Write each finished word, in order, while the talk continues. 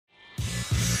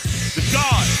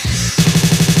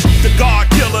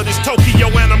Manila. This Tokyo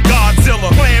and I'm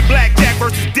Godzilla. Playing blackjack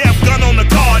versus death, gun on the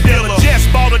car dealer.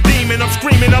 Just bought a demon, I'm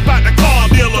screaming up out the car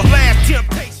dealer. Last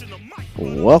temptation of Mike.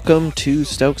 Welcome to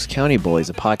Stokes County Boys,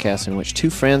 a podcast in which two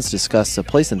friends discuss the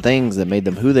place and things that made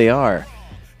them who they are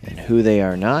and who they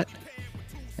are not.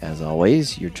 As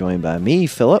always, you're joined by me,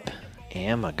 Philip,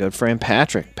 and my good friend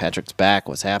Patrick. Patrick's back.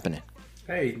 What's happening?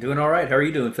 Hey, doing all right. How are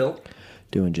you doing, Philip?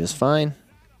 Doing just fine.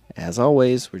 As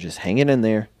always, we're just hanging in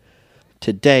there.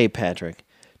 Today, Patrick,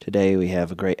 we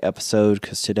have a great episode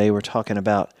because today we're talking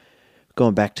about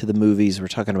going back to the movies. We're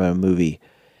talking about a movie,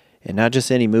 and not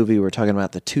just any movie. We're talking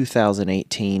about the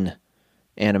 2018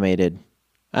 animated,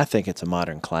 I think it's a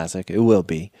modern classic. It will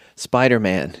be,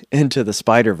 Spider-Man Into the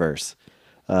Spider-Verse.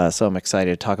 So I'm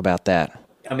excited to talk about that.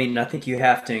 I mean, I think you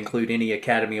have to include any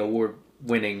Academy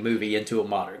Award-winning movie into a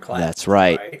modern classic. That's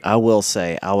right. I will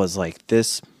say, I was like,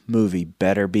 this movie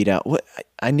better beat out. What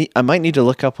I might need to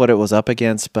look up what it was up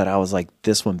against, but I was like,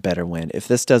 this one better win. If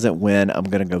this doesn't win, I'm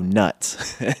going to go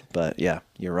nuts. But yeah,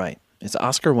 you're right. It's an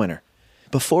Oscar winner.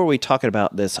 Before we talk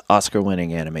about this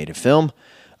Oscar-winning animated film,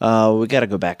 we got to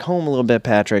go back home a little bit,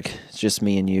 Patrick. It's just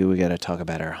me and you. We got to talk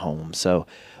about our home. So,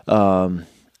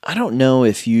 I don't know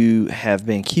if you have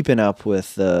been keeping up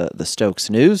with the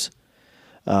Stokes news,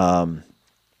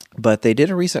 but they did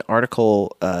a recent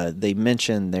article. They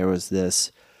mentioned there was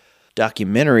this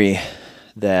documentary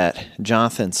that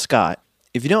Jonathan Scott,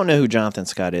 if you don't know who Jonathan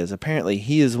Scott is, apparently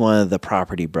he is one of the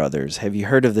Property Brothers. Have you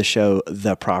heard of the show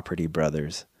The Property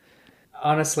Brothers?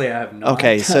 Honestly, I have not.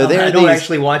 Okay, so I don't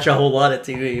actually watch a whole lot of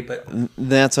TV, but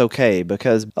that's okay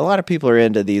because a lot of people are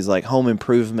into these like home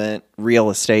improvement, real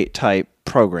estate type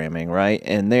programming, right?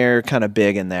 And they're kind of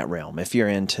big in that realm if you're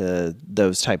into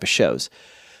those type of shows.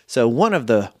 So one of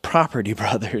the Property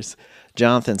Brothers,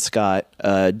 Jonathan Scott,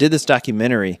 did this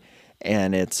documentary,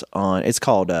 and it's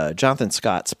called Jonathan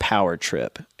Scott's Power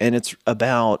Trip, and it's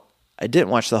about. I didn't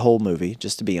watch the whole movie,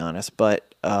 just to be honest,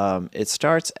 but it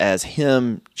starts as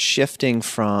him shifting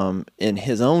from, in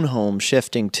his own home,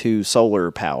 shifting to solar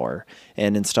power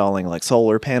and installing like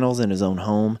solar panels in his own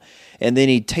home. And then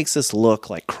he takes this look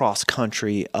like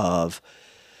cross-country of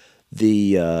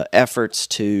the efforts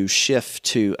to shift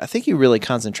to, I think he really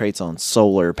concentrates on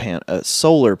solar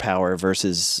power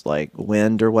versus like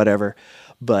wind or whatever.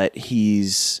 But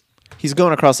he's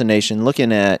going across the nation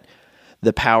looking at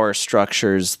the power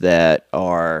structures that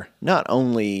are not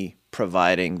only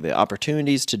providing the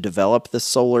opportunities to develop the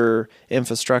solar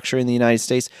infrastructure in the United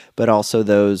States, but also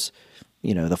those,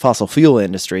 the fossil fuel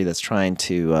industry that's trying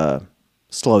to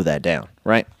slow that down,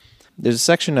 right? There's a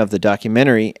section of the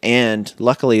documentary, and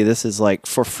luckily this is like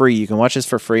for free. You can watch this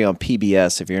for free on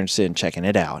PBS if you're interested in checking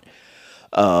it out.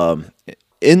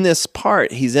 In this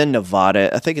part, he's in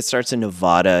Nevada. I think it starts in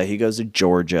Nevada. He goes to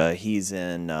Georgia. He's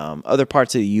in other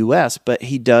parts of the U.S., but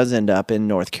he does end up in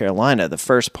North Carolina. The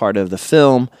first part of the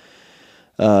film,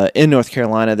 in North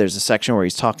Carolina, there's a section where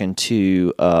he's talking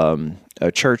to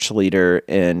a church leader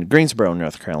in Greensboro,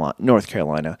 North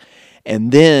Carolina.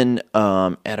 And then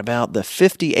at about the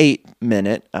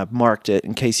 58-minute, I've marked it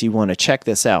in case you want to check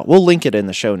this out. We'll link it in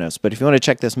the show notes, but if you want to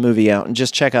check this movie out and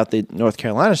just check out the North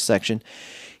Carolina section,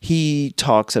 he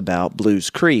talks about Blues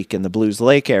Creek and the Blues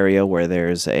Lake area where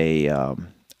there's a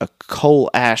coal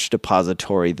ash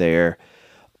depository there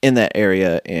in that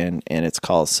area, and it's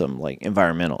caused some like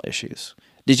environmental issues.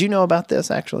 Did you know about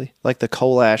this actually? Like the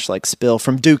coal ash like spill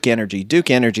from Duke Energy. Duke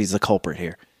Energy's the culprit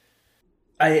here.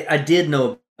 I did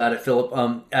know about it, Philip.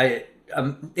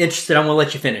 I'm interested. I'm going to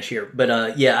let you finish here.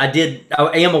 But yeah,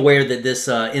 I am aware that this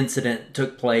incident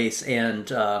took place and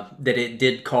that it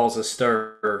did cause a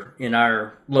stir in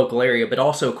our local area, but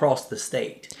also across the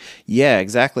state. Yeah,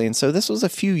 exactly. And so this was a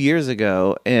few years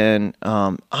ago. And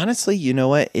honestly, you know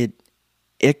what?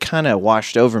 It kind of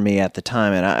washed over me at the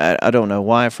time. And I don't know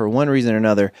why. For one reason or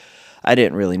another, I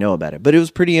didn't really know about it. But it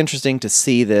was pretty interesting to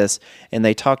see this. And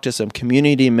they talked to some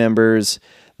community members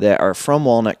that are from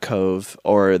Walnut Cove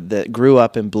or that grew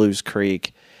up in Blues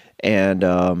Creek, and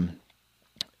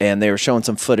they were showing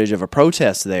some footage of a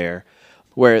protest there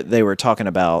where they were talking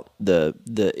about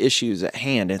the issues at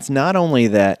hand. It's not only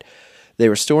that they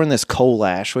were storing this coal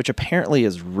ash, which apparently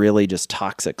is really just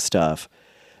toxic stuff.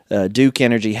 Duke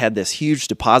Energy had this huge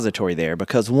depository there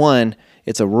because, one,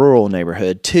 it's a rural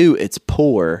neighborhood. Two, it's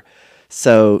poor,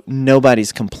 so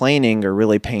nobody's complaining or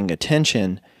really paying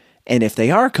attention. And if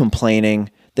they are complaining,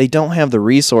 they don't have the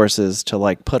resources to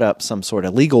like put up some sort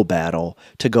of legal battle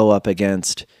to go up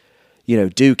against,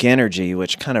 Duke Energy,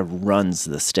 which kind of runs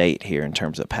the state here in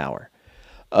terms of power.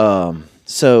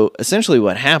 So essentially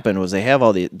what happened was they have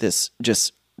all this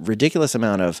just ridiculous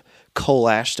amount of coal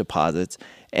ash deposits,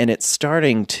 and it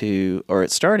started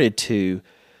to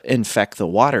infect the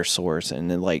water source and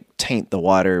then like taint the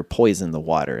water, poison the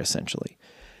water essentially.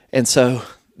 And so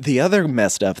the other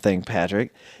messed up thing,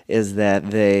 Patrick, is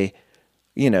that they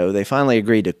finally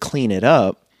agreed to clean it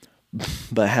up,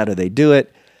 but how do they do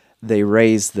it? They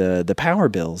raise the power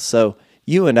bills. So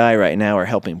you and I right now are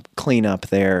helping clean up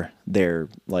their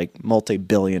like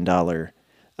multi-billion-dollar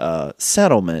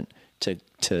settlement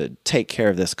to take care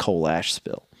of this coal ash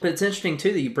spill. But it's interesting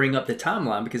too that you bring up the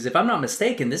timeline, because if I'm not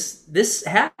mistaken, this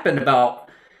happened about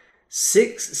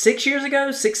six-ish years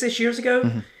ago,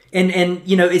 Mm-hmm. and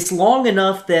it's long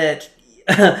enough that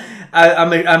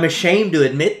I'm ashamed to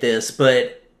admit this,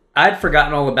 but I'd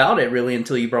forgotten all about it really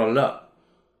until you brought it up,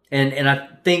 and I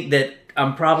think that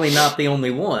I'm probably not the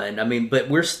only one. I mean, but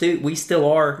we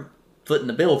still are footing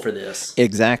the bill for this.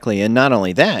 Exactly. And not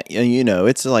only that,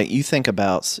 it's like you think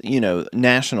about,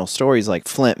 national stories like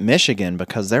Flint, Michigan,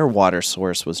 because their water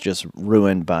source was just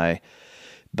ruined by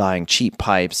buying cheap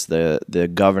pipes. The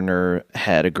governor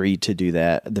had agreed to do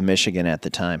that, the Michigan at the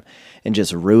time, and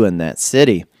just ruined that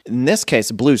city. In this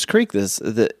case, Blues Creek,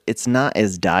 it's not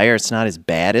as dire, it's not as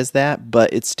bad as that,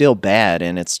 but it's still bad,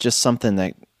 and it's just something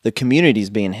that the community's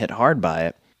being hit hard by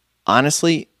it.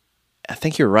 Honestly, I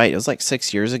think you're right. It was like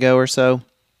 6 years ago or so.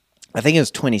 I think it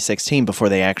was 2016 before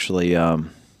they actually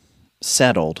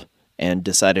settled and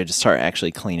decided to start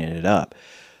actually cleaning it up.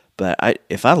 But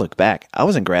if I look back, I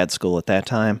was in grad school at that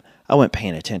time. I wasn't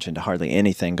paying attention to hardly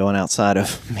anything going outside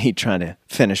of me trying to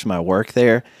finish my work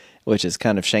there, which is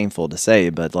kind of shameful to say.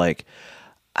 But like,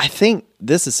 I think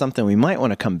this is something we might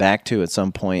want to come back to at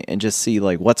some point and just see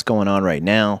like what's going on right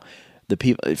now.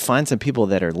 Find some people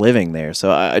that are living there.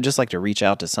 So I'd just like to reach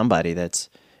out to somebody that's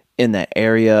in that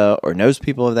area or knows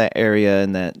people of that area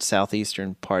in that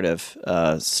southeastern part of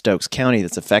Stokes County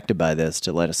that's affected by this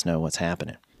to let us know what's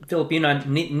happening. Philip,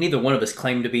 neither one of us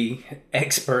claim to be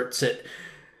experts at,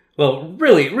 well,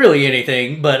 really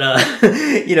anything. But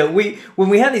when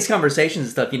we have these conversations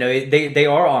and stuff, they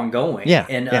are ongoing. Yeah.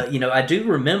 And I do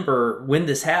remember when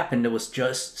this happened, it was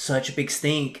just such a big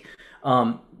stink.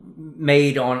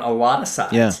 Made on a lot of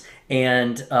sides. Yeah.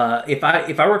 And if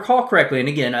I recall correctly, and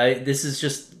again, this is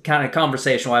just kind of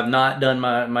conversational. I've not done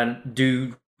my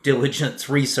due diligence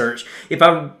research. If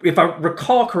I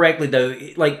recall correctly, though,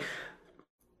 like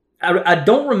I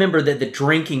don't remember that the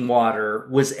drinking water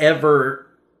was ever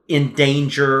in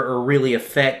danger or really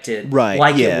affected, right?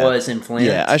 Like it was in Flint.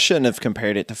 Yeah, I shouldn't have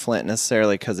compared it to Flint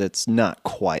necessarily because it's not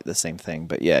quite the same thing.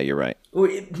 But yeah, you're right.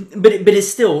 But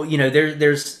it's still,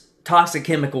 there's toxic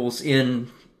chemicals in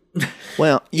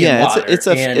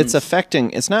it's affecting.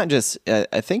 It's not just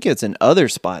I think it's in other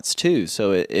spots too,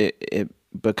 so it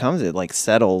becomes, it like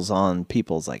settles on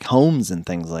people's like homes and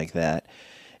things like that,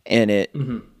 and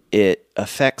it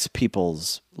affects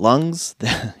people's lungs,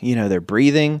 their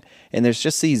breathing, and there's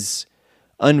just these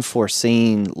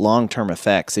unforeseen long-term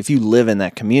effects if you live in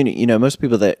that community. Most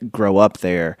people that grow up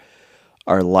there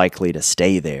are likely to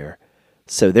stay there.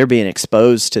 So they're being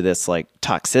exposed to this like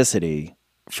toxicity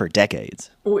for decades.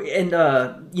 And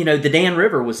the Dan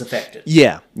River was affected.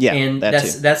 Yeah, and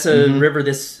that's a river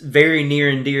that's very near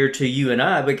and dear to you and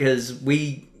I because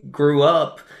we grew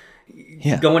up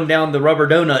going down the rubber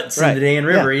donuts in the Dan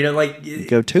River.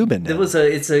 Go tubing.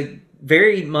 It's a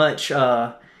very much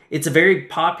it's a very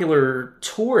popular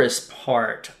tourist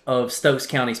part of Stokes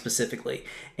County specifically.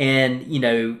 And,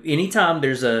 anytime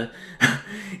there's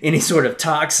any sort of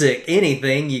toxic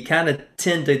anything, you kind of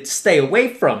tend to stay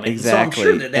away from it. Exactly. So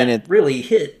I'm sure that really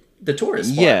hit the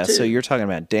tourist spot, yeah, too. so you're talking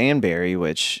about Danbury,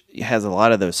 which has a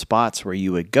lot of those spots where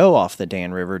you would go off the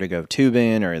Dan River to go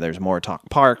tubing, or there's Moortalk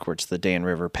Park, which the Dan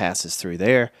River passes through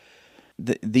there.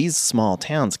 These small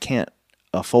towns can't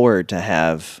afford to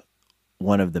have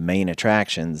one of the main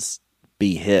attractions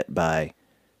be hit by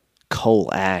coal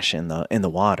ash in the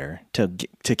water to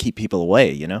keep people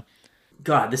away,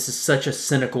 God, this is such a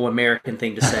cynical American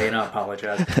thing to say, and I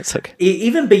apologize. That's okay.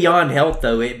 Even beyond health,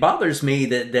 though, it bothers me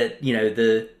that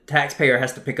the taxpayer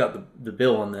has to pick up the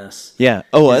bill on this. Yeah.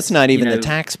 Oh, it's not even the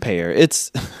taxpayer.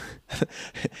 It's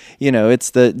it's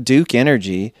the Duke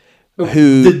Energy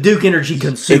the Duke Energy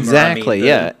consumer. Exactly.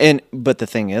 But the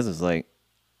thing is like,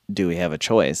 do we have a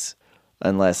choice?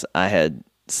 Unless I had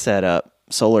set up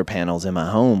solar panels in my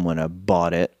home when I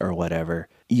bought it or whatever,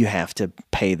 you have to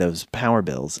pay those power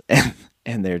bills.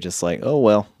 And they're just like, oh,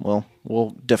 well,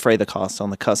 we'll defray the costs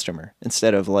on the customer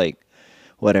instead of like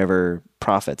whatever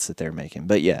profits that they're making.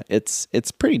 But yeah, it's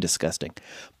pretty disgusting.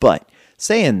 But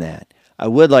saying that, I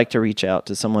would like to reach out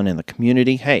to someone in the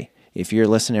community. Hey, if you're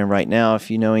listening right now,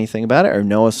 if you know anything about it or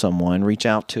know of someone, reach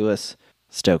out to us.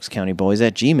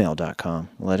 StokesCountyBoys@gmail.com.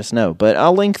 Let us know. But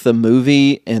I'll link the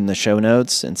movie in the show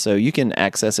notes, and so you can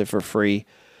access it for free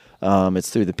It's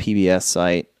through the PBS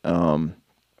site. And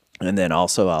then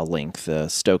also I'll link the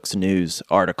Stokes News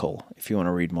article if you want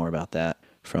to read more about that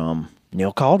from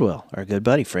Neil Caldwell, our good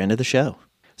buddy, friend of the show.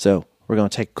 So we're going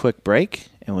to take a quick break,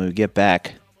 and when we get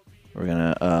back, we're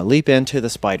going to leap into the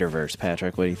Spider-Verse.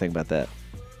 Patrick, what do you think about that?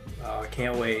 Oh, I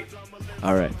can't wait.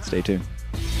 All right, stay tuned.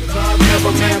 God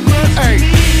never meant much to me.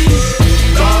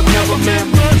 God never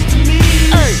meant much to me.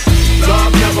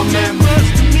 God never meant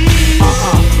much to me.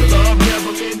 Love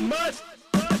never meant much.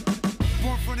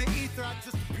 Born from the ether, I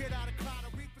just appeared out of cloud. A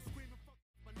reaper screaming, fuck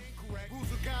my name correct. Rules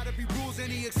have gotta be rules,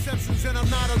 any exceptions, and I'm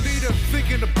not a leader.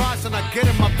 Thinking the boss and I get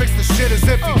him, I fix the shit as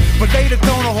iffy. But later,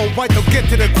 don't a whole white, they'll get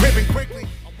to the crib and quickly.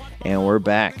 And we're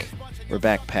back. We're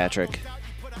back, Patrick.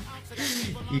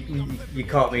 You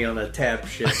caught me on a tab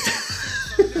shift.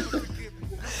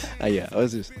 Yeah, I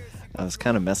was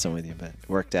kind of messing with you, but it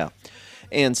worked out.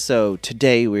 And so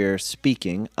today we're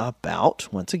speaking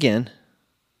about, once again,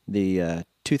 the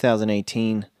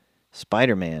 2018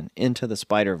 Spider-Man Into the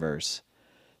Spider-Verse.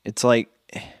 It's like,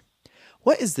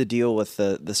 what is the deal with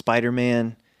the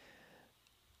Spider-Man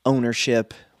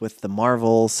ownership with the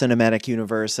Marvel Cinematic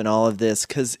Universe and all of this?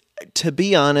 Because to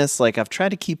be honest, like, I've tried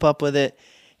to keep up with it,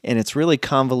 and it's really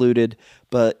convoluted,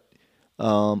 but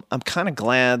I'm kind of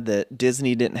glad that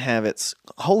Disney didn't have its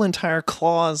whole entire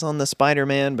claws on the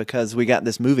Spider-Man because we got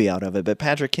this movie out of it. But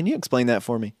Patrick, can you explain that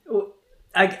for me?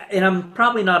 And I'm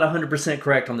probably not 100%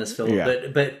 correct on this, Philip, Yeah.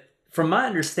 but from my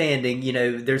understanding,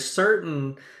 there's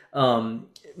certain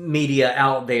media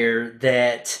out there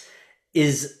that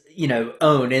is,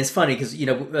 owned. And it's funny because,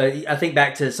 I think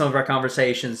back to some of our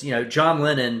conversations, John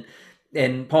Lennon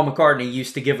and Paul McCartney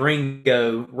used to give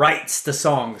Ringo rights to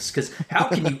songs because how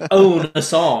can you own a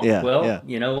song? Yeah, well, yeah.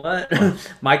 you know what?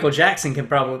 Michael Jackson he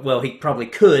probably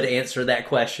could answer that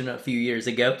question a few years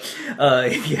ago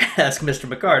if you ask Mr.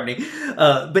 McCartney.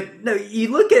 But no, you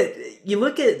look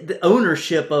at the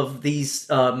ownership of these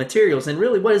materials, and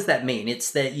really, what does that mean?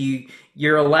 It's that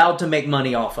you're allowed to make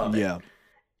money off of it. Yeah.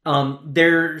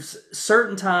 There's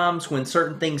certain times when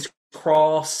certain things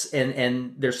cross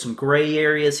and there's some gray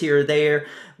areas here or there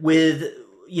with,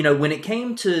 when it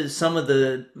came to some of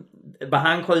the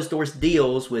behind closed doors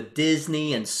deals with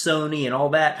Disney and Sony and all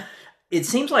that, it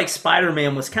seems like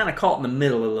Spider-Man was kind of caught in the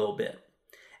middle a little bit.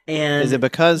 And is it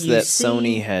because that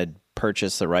Sony had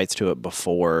purchased the rights to it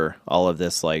before all of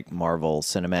this like Marvel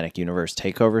Cinematic Universe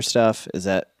takeover stuff? Is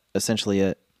that essentially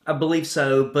it? I believe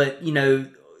so, but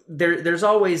there's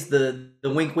always the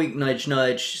wink, wink, nudge,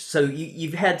 nudge. So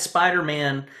you've had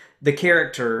Spider-Man, the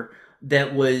character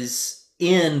that was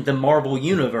in the Marvel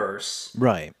universe,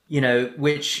 right?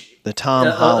 Which the Tom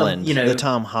Holland, the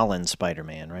Tom Holland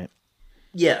Spider-Man, right?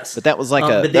 Yes, but that was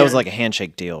like a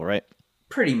handshake deal, right?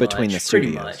 Pretty much between the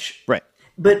studios, pretty much, right?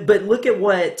 But look at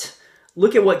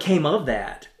what came of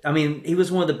that. I mean, he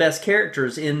was one of the best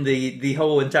characters in the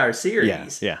whole entire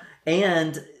series. Yeah.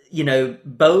 And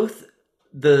both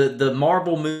the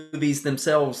Marvel movies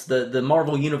themselves, the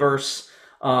Marvel universe,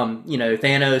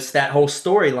 Thanos, that whole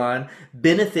storyline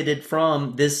benefited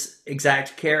from this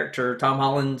exact character, Tom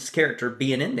Holland's character,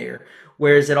 being in there.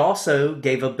 Whereas it also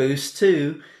gave a boost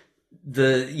to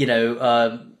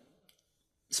the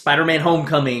Spider-Man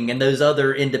Homecoming and those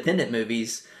other independent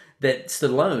movies that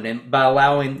stood alone, and by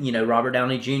allowing Robert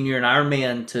Downey Jr. and Iron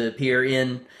Man to appear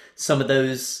in some of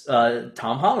those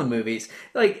Tom Holland movies.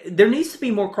 Like, there needs to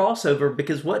be more crossover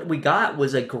because what we got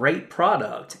was a great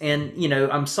product. And,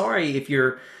 I'm sorry if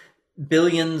your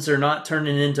billions are not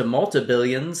turning into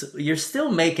multi-billions. You're still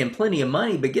making plenty of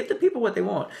money, but give the people what they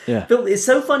want. Yeah. Phil, it's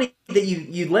so funny that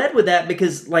you led with that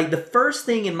because, like, the first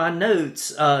thing in my notes,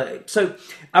 so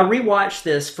I rewatched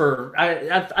this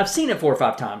I've seen it 4 or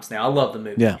 5 times now. I love the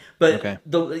movie. Yeah. But okay.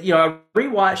 I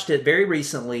rewatched it very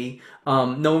recently,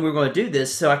 knowing we were going to do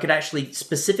this, so I could actually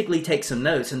specifically take some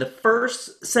notes. And the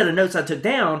first set of notes I took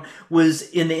down was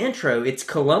in the intro. It's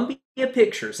Columbia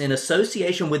Pictures in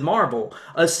association with Marvel,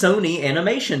 a Sony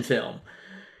animation film.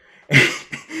 And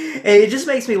it just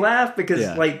makes me laugh because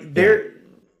I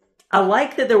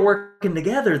like that they're working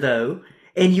together though.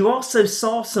 And you also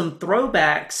saw some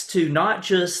throwbacks to not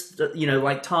just,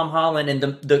 like Tom Holland and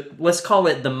the let's call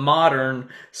it the modern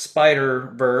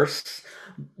Spider-Verse,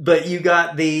 but you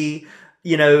got the,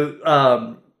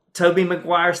 Tobey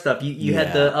Maguire stuff. You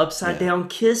had the upside down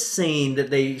kiss scene that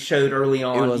they showed early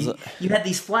on. You had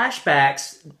these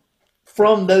flashbacks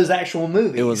from those actual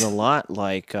movies. It was a lot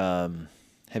like,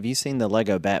 have you seen the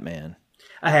Lego Batman?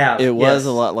 I have. It was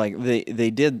a lot like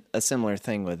they did a similar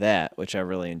thing with that, which I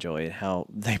really enjoyed. How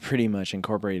they pretty much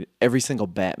incorporated every single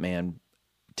Batman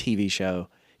TV show,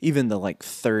 even the like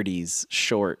 30s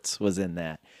shorts was in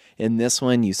that. In this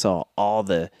one, you saw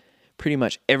pretty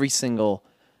much every single,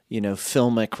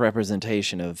 filmic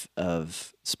representation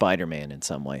of Spider-Man in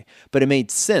some way. But it made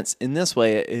sense. In this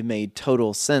way, it made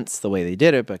total sense the way they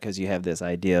did it, because you have this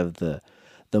idea of the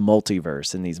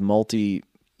multiverse and these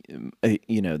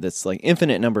that's like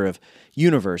infinite number of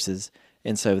universes.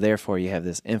 And so therefore you have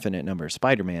this infinite number of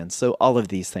Spider-Mans. So all of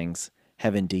these things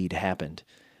have indeed happened,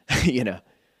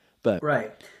 but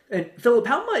Right. And Philip,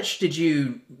 how much did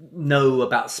you know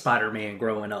about Spider-Man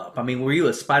growing up? I mean, were you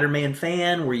a Spider-Man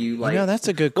fan? Were you like... that's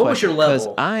a good what question. was your level?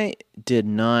 Because I did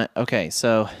not... Okay,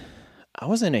 so I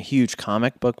wasn't a huge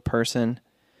comic book person.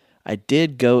 I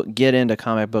did get into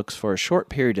comic books for a short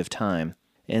period of time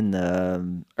in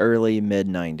the early,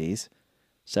 mid-90s.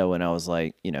 So when I was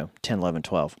like, 10, 11,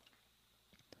 12.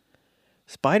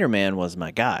 Spider-Man was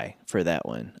my guy for that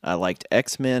one. I liked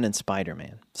X-Men and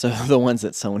Spider-Man. So the ones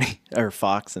that Sony or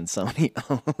Fox and Sony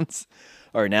owns,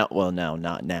 or now, well, no,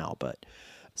 not now, but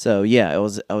so yeah, I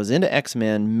was into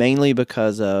X-Men mainly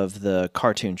because of the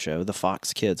cartoon show, the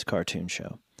Fox Kids cartoon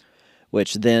show,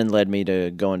 which then led me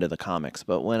to go into the comics.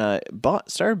 But when I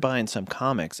started buying some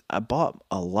comics, I bought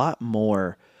a lot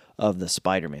more of the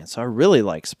Spider-Man. So I really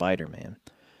like Spider-Man.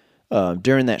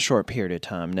 During that short period of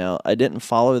time. Now, I didn't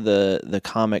follow the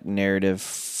comic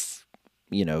narrative,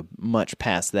 much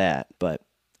past that, but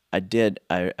I did.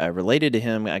 I related to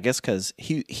him, I guess, because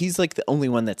he's like the only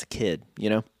one that's a kid,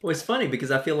 Well, it's funny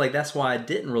because I feel like that's why I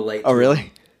didn't relate to Oh, really?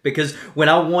 him. Because when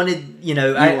I wanted,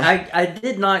 I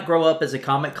did not grow up as a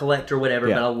comic collector or whatever,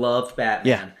 Yeah. but I loved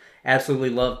Batman. Yeah. Absolutely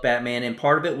loved Batman. And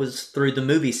part of it was through the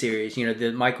movie series,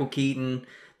 the Michael Keaton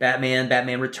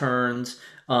Batman Returns.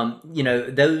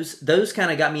 Those kind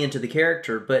of got me into the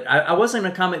character, but I wasn't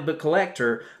a comic book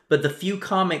collector. But the few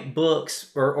comic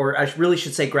books, or I really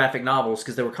should say graphic novels,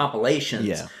 because they were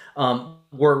compilations,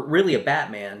 were really a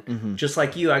Batman. Mm-hmm. Just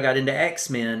like you, I got into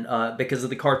X-Men because of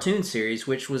the cartoon series,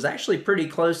 which was actually pretty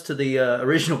close to the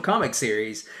original comic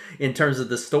series in terms of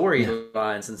the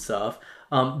storylines and stuff.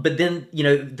 But then,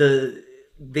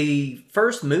 the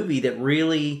first movie that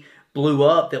really blew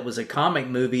up, that was a comic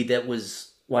movie that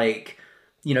was like,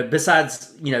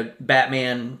 besides,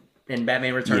 Batman and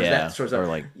Batman Returns, that sort of stuff. Or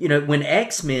like, When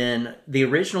X-Men, the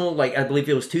original, like, I believe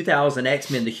it was 2000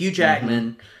 X-Men, the Hugh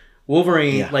Jackman,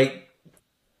 Wolverine, like,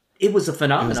 it was a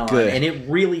phenomenon. good. And it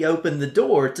really opened the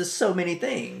door to so many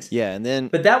things. yeah, and then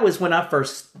But that was when I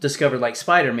first discovered, like,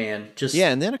 Spider-Man.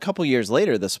 and then a couple years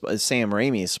later, the Sam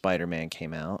Raimi's Spider-Man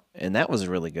came out, and that was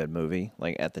a really good movie.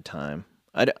 Like at the time,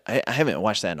 I haven't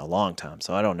watched that in a long time,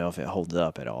 so I don't know if it holds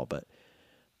up at all, but.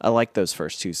 I like those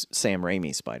first two Sam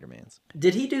Raimi Spider-Mans.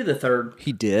 Did he do the third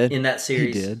He did. in that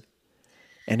series? He did.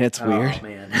 And it's weird. Oh,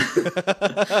 man.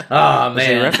 Oh, There's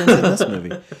a man. reference in this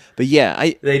movie. But yeah,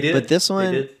 They did. But this They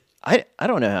one, did. I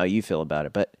don't know how you feel about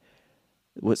it, but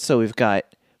so we've got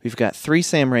 3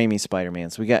 Sam Raimi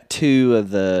Spider-Mans. We got 2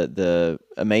 of the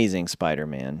Amazing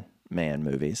Spider-Man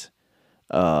movies.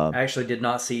 I actually did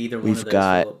not see either one of We've those.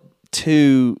 got Philip.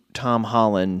 2 Tom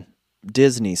Holland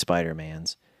Disney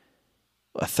Spider-Mans.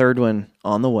 A third one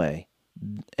on the way,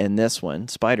 and this one,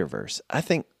 Spider-Verse. I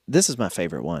think this is my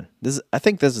favorite one. I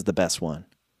think this is the best one.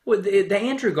 Well, the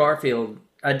Andrew Garfield,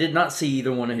 I did not see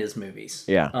either one of his movies.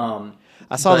 Yeah.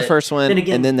 I saw the but first one, then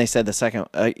again- and then they said the second.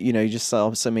 You just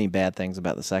saw so many bad things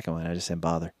about the second one. I just didn't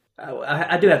bother.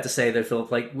 I do have to say though,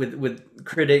 Philip, like with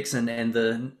critics and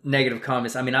the negative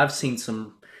comments, I mean, I've seen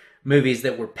some movies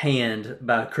that were panned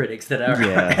by critics that are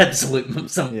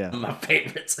absolute some of my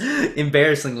favorites,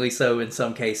 embarrassingly so in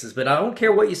some cases. But I don't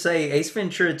care what you say, Ace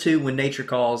Ventura 2: When Nature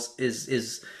Calls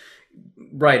is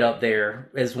right up there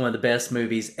as one of the best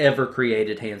movies ever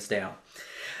created, hands down.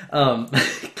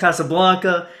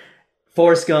 Casablanca,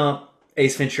 Forrest Gump,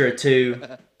 Ace Ventura 2,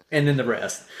 and then the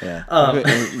rest. Yeah.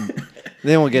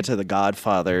 Then we'll get to the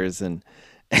Godfathers and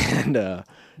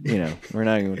we're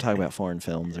not even going to talk about foreign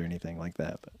films or anything like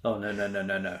that. But. Oh no.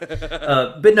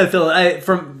 But no, Phil.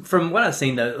 From what I've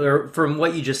seen though, or from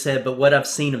what you just said, but what I've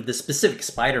seen of the specific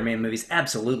Spider-Man movies,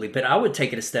 absolutely. But I would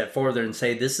take it a step further and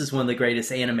say this is one of the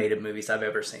greatest animated movies I've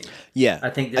ever seen. Yeah, I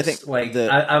think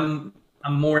I'm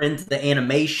more into the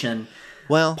animation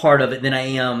part of it than I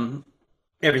am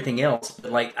everything else.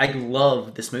 But like, I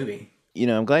love this movie.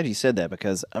 I'm glad you said that,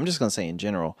 because I'm just going to say in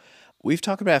general, we've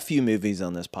talked about a few movies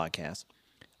on this podcast.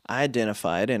 I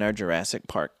identified in our Jurassic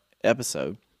Park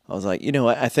episode, I was like, you know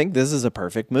what? I think this is a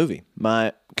perfect movie.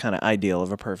 My kind of ideal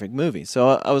of a perfect movie. So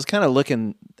I was kind of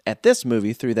looking at this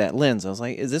movie through that lens. I was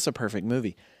like, is this a perfect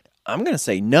movie? I'm going to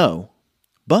say no,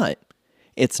 but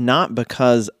it's not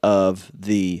because of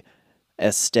the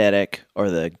aesthetic or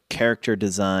the character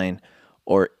design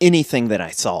or anything that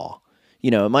I saw.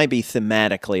 It might be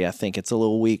thematically, I think it's a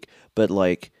little weak, but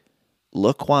like,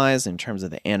 look-wise, in terms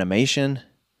of the animation,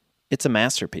 it's a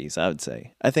masterpiece, I would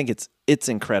say. I think it's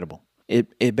incredible.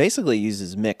 It basically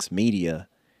uses mixed media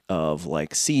of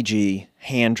like CG,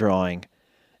 hand drawing.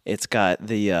 It's got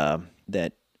the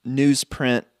that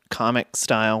newsprint comic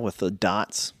style with the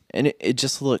dots, and it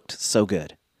just looked so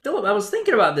good. Philip, I was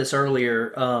thinking about this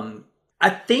earlier. I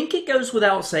think it goes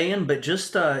without saying, but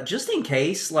just in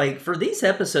case, like for these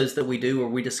episodes that we do where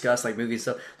we discuss like movies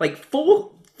stuff, like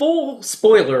full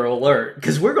spoiler alert,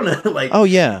 because we're gonna like. Oh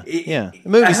yeah, yeah. The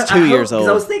movie's 2 years old.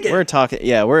 I was thinking, we're talking.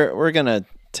 Yeah, we're gonna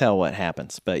tell what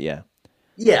happens, but yeah.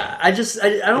 Yeah, I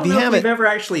don't know if we've ever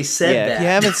actually said that. If you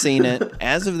haven't seen it,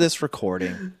 as of this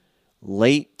recording,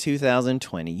 late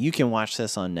 2020, you can watch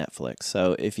this on Netflix.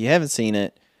 So if you haven't seen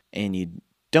it and you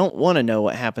don't want to know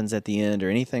what happens at the end or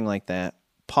anything like that,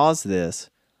 pause this,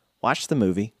 watch the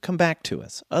movie, come back to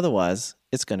us. Otherwise,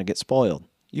 it's going to get spoiled.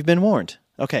 You've been warned.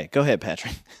 Okay, go ahead,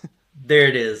 Patrick. There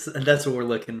it is. That's what we're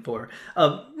looking for.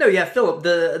 No, yeah, Philip,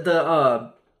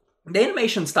 the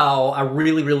animation style I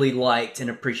really, really liked and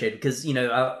appreciated because, you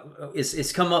know,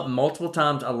 it's come up multiple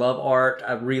times. I love art.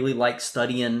 I really like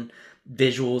studying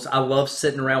visuals. I love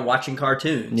sitting around watching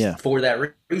cartoons for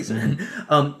that reason.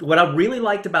 What I really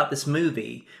liked about this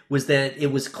movie was that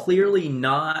it was clearly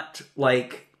not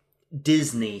like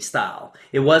Disney style.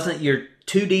 It wasn't your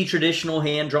 2D traditional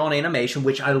hand-drawn animation,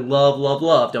 which I love, love,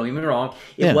 love. Don't get me wrong.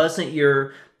 It wasn't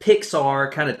your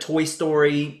Pixar kind of Toy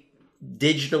Story,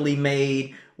 digitally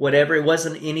made, whatever. It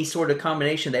wasn't any sort of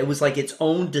combination. It was like its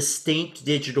own distinct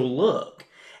digital look.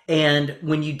 And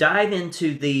when you dive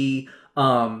into the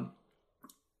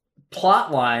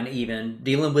plot line, even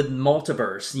dealing with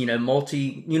multiverse, you know,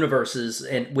 multi-universes,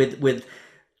 and with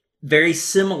very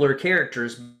similar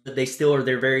characters, but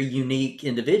they're very unique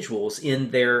individuals in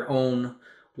their own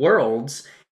worlds.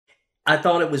 I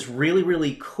thought it was really,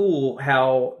 really cool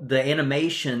how the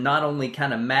animation not only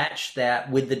kind of matched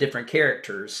that with the different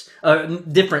characters,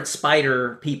 different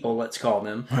spider people, let's call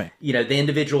them, right? You know, the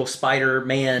individual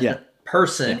Spider-Man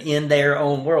person in their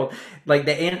own world. Like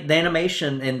the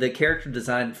animation and the character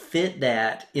design fit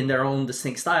that in their own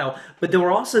distinct style. But there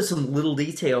were also some little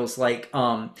details like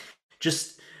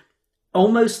just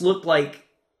almost looked like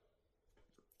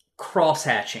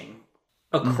cross-hatching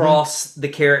across the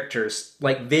characters,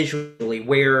 like visually,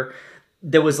 where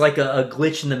there was like a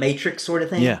glitch in the Matrix sort of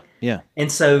thing. Yeah. And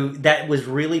so that was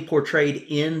really portrayed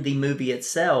in the movie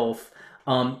itself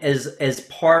as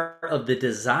part of the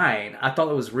design. I thought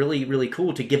it was really, really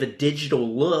cool to give a digital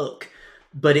look,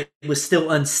 but it was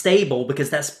still unstable because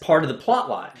that's part of the plot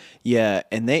line. Yeah,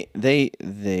 and the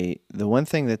one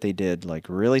thing that they did like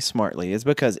really smartly is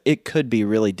because it could be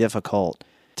really difficult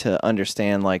to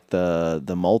understand like the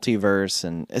multiverse,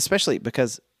 and especially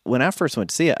because when I first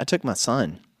went to see it, I took my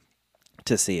son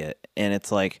to see it, and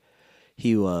it's like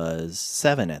he was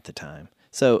 7 at the time.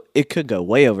 So it could go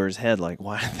way over his head, like,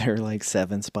 why are there like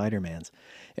 7 Spider-Mans?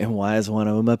 And why is one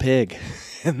of them a pig?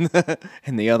 and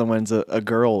the other one's a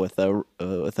girl with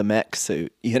a mech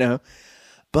suit, you know?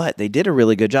 But they did a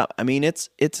really good job. I mean, it's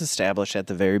established at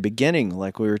the very beginning,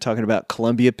 like we were talking about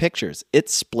Columbia Pictures.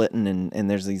 It's splitting, and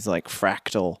there's these like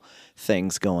fractal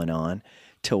things going on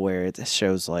to where it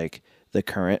shows like the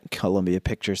current Columbia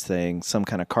Pictures thing, some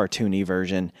kind of cartoony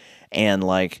version, and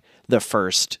like the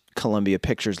first Columbia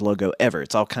Pictures logo ever.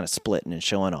 It's all kind of splitting and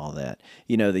showing all that.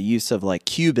 You know, the use of like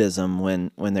cubism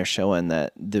when they're showing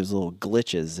that there's little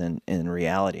glitches in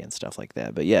reality and stuff like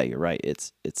that. But yeah, you're right.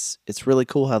 It's really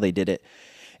cool how they did it.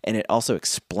 And it also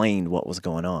explained what was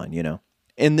going on, you know.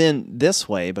 And then this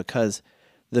way, because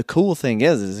the cool thing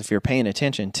is if you're paying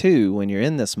attention to, when you're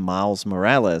in this Miles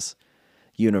Morales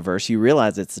universe, you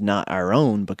realize it's not our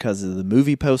own because of the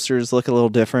movie posters look a little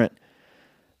different.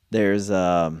 There's,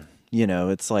 you know,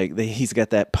 it's like he's got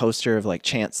that poster of like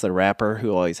Chance the Rapper, who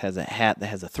always has a hat that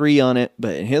has a 3 on it,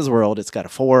 but in his world, it's got a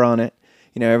 4 on it.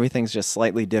 You know, everything's just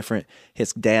slightly different.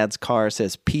 His dad's car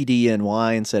says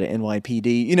PDNY instead of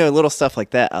NYPD. You know, little stuff like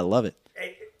that. I love it.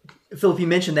 Philip, you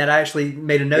mentioned that. I actually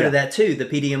made a note of that too, the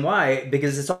PDNY,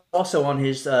 because it's also on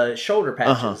his shoulder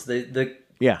patches. And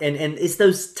it's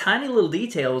those tiny little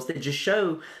details that just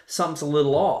show something's a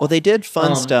little off. Well, they did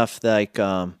fun stuff like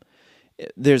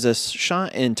there's a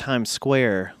shot in Times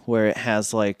Square where it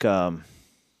has like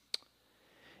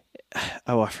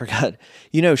I forgot.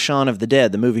 You know, Shaun of the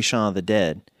Dead, the movie Shaun of the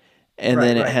Dead. And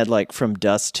then it had like From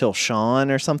Dusk Till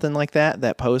Shaun or something like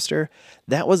that poster.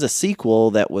 That was a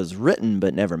sequel that was written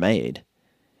but never made.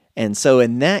 And so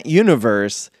in that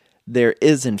universe, there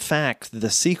is in fact the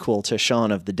sequel to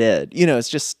Shaun of the Dead. You know, it's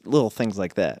just little things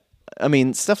like that. I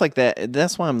mean, stuff like that.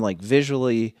 That's why I'm like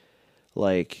visually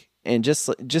like and just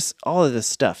all of this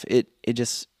stuff. It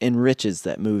just enriches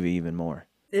that movie even more.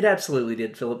 It absolutely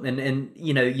did, Philip. And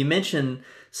you know, you mentioned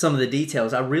some of the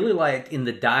details. I really liked in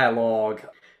the dialogue.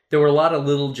 There were a lot of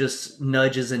little just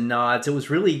nudges and nods. It was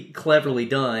really cleverly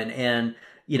done. And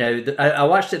you know, I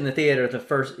watched it in the theater the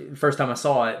first time I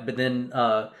saw it, but then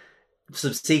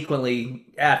subsequently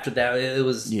after that, it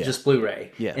was just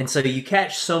Blu-ray. Yeah. And so you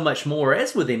catch so much more,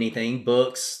 as with anything,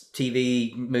 books,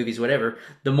 TV, movies, whatever.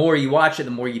 The more you watch it,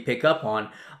 the more you pick up on.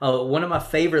 One of my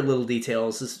favorite little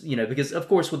details is, you know, because of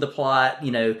course with the plot,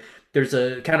 you know, there's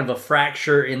a kind of a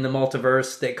fracture in the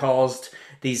multiverse that caused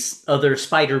these other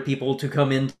spider people to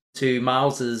come into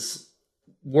Miles's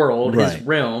world, Right. his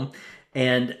realm.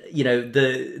 And, you know,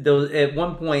 at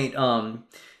one point,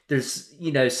 there's,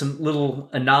 you know, some little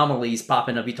anomalies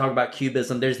popping up. You talk about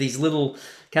cubism. There's these little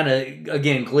kind of,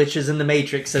 again, glitches in the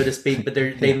matrix, so to speak, but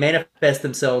they manifest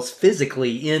themselves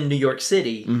physically in New York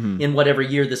City in whatever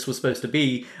year this was supposed to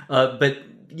be. But,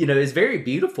 you know, it's very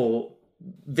beautiful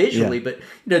visually. Yeah. But, you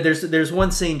know, there's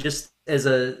one scene just as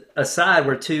a aside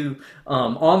where two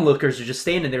onlookers are just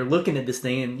standing there looking at this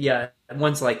thing, and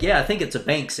one's like, I think it's a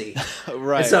Banksy.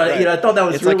 Right. And so, you know, I thought that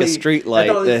was it's really... like a street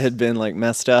light that had been like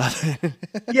messed up. I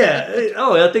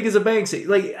think it's a Banksy.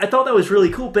 Like, I thought that was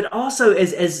really cool, but also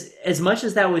as much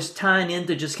as that was tying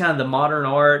into just kind of the modern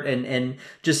art and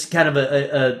just kind of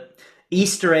a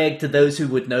Easter egg to those who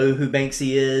would know who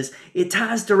Banksy is, it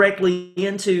ties directly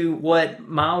into what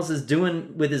Miles is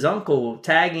doing with his uncle,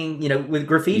 tagging, you know, with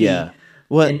graffiti. Yeah.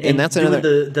 Well, and that's doing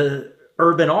another the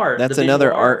urban art. That's the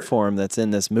another visual art form that's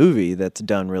in this movie that's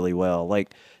done really well.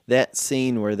 Like that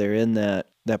scene where they're in that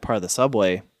part of the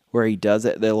subway where he does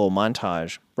it, that little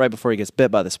montage right before he gets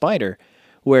bit by the spider,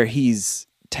 where he's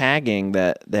tagging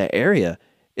that area.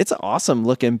 It's an awesome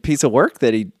looking piece of work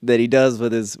that he does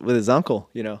with his uncle,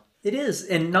 you know. It is,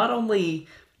 and not only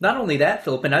that,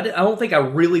 Philip, and I don't think I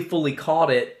really fully caught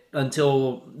it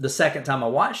until the second time I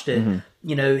watched it. Mm-hmm.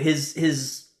 You know,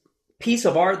 his piece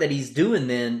of art that he's doing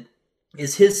then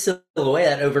is his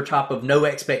silhouette over top of No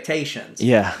Expectations.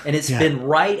 Yeah, and it's been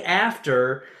right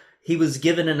after he was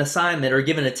given an assignment or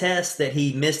given a test that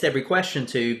he missed every question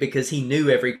to because he knew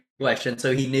every question,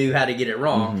 so he knew how to get it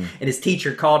wrong. Mm-hmm. And his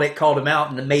teacher called him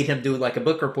out and made him do like a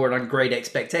book report on Great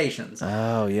Expectations.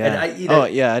 Oh yeah. And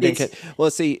I didn't get. Well,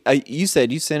 see, you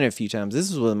said you've seen it a few times.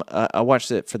 This is when I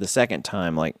watched it for the second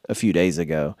time, like a few days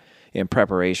ago, in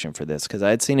preparation for this because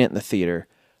I had seen it in the theater.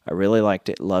 I really liked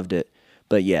it, loved it,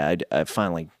 but I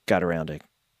finally got around to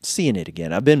seeing it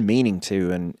again. I've been meaning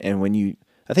to, and when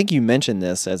I think you mentioned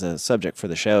this as a subject for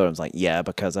the show. I was like,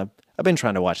 because I've been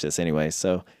trying to watch this anyway,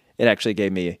 so it actually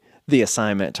gave me the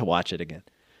assignment to watch it again.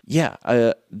 Yeah,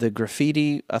 the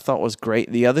graffiti I thought was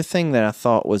great. The other thing that I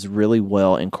thought was really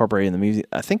well incorporated in the music,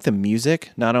 I think the music,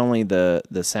 not only the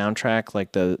soundtrack,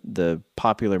 like the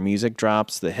popular music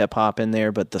drops, the hip hop in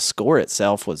there, but the score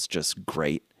itself was just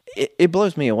great. It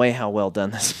blows me away how well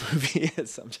done this movie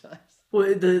is sometimes.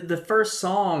 Well, the first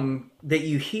song that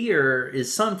you hear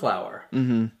is Sunflower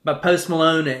by Post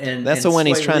Malone and that's and the one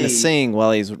he's Sway trying Lee. to sing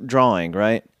while he's drawing,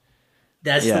 right?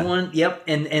 That's the one. Yep.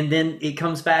 And then it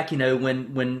comes back, you know,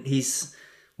 when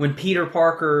Peter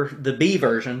Parker, the B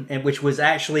version, and which was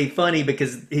actually funny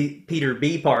because Peter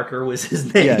B. Parker was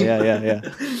his name.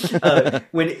 Yeah.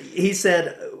 When he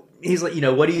said, he's like, you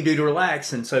know, what do you do to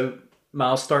relax? And so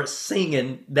Miles starts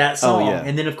singing that song.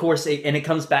 And then, of course, it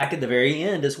comes back at the very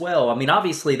end as well. I mean,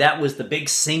 obviously, that was the big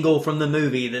single from the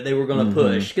movie that they were going to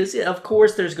push. Because, of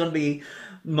course, there's going to be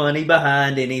money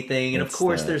behind anything. And, of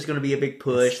course, there's going to be a big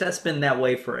push. That's been that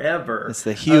way forever. It's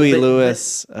the Huey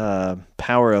Lewis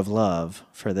Power of Love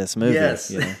for this movie.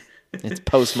 Yes. You know? It's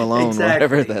Post Malone, Exactly.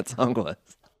 whatever that song was.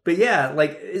 But yeah,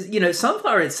 like, you know,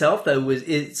 Sunflower itself, though,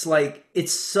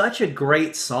 it's such a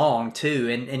great song, too.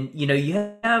 And you know,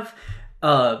 you have...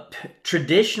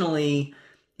 traditionally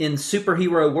in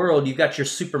superhero world, you've got your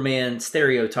Superman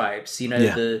stereotypes, you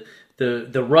know,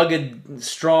 the rugged,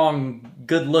 strong,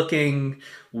 good looking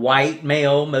white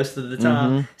male most of the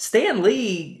time. Stan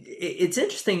Lee, it's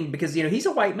interesting because, you know, he's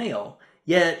a white male,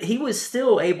 yet he was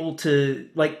still able to,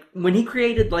 like, when he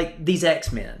created like these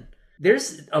X-Men,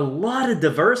 there's a lot of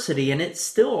diversity, and it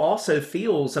still also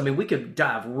feels, I mean, we could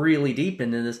dive really deep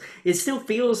into this. It still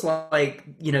feels like,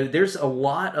 you know, there's a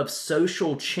lot of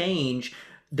social change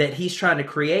that he's trying to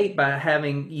create by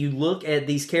having you look at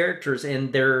these characters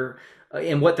and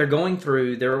what they're going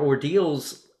through, their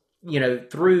ordeals, you know,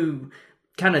 through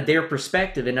kind of their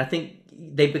perspective. And I think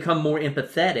they become more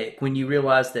empathetic when you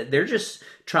realize that they're just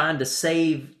trying to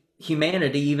save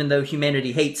humanity, even though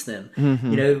humanity hates them.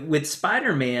 You know, with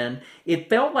Spider-Man, it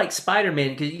felt like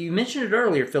Spider-Man, because you mentioned it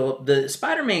earlier, Philip, the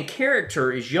Spider-Man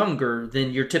character is younger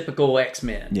than your typical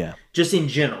X-Men. Yeah. Just in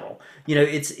general. You know,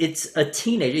 it's a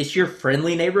teenager. It's your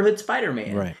friendly neighborhood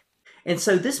Spider-Man. Right. And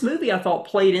so this movie, I thought,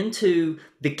 played into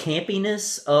the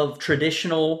campiness of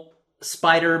traditional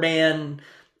Spider-Man,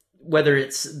 whether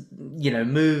it's, you know,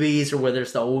 movies or whether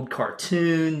it's the old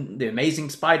cartoon, The Amazing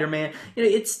Spider-Man. You know,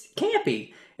 it's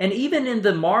campy. And even in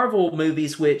the Marvel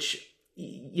movies, which,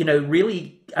 you know,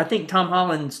 really, I think Tom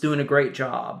Holland's doing a great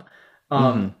job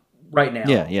right now.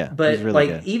 Yeah. But He's really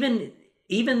like good.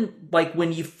 even like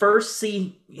when you first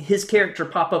see his character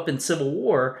pop up in Civil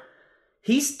War,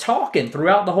 he's talking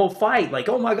throughout the whole fight, like,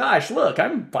 "Oh my gosh, look,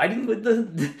 I'm fighting with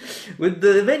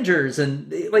the Avengers,"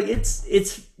 and like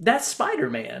that's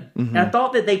Spider-Man. And I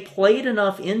thought that they played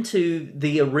enough into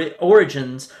the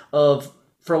origins of,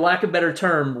 for lack of a better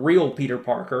term, real Peter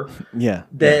Parker. Yeah.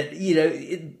 That, you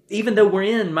know, even though we're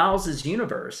in Miles's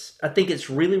universe, I think it's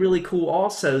really, really cool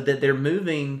also that they're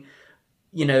moving,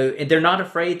 you know, and they're not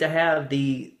afraid to have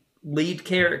the lead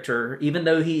character, even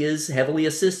though he is heavily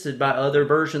assisted by other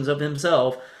versions of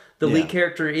himself, the lead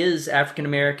character is African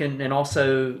American and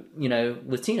also, you know,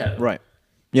 Latino. Right.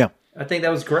 Yeah. I think that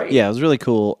was great. Yeah, it was really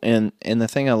cool. And the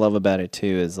thing I love about it too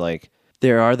is like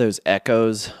there are those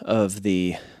echoes of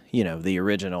the, you know, the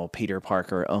original Peter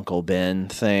Parker Uncle Ben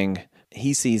thing.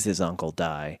 He sees his uncle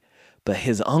die, but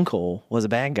his uncle was a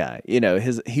bad guy. You know,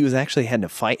 he was actually had to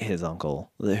fight his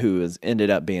uncle, who ended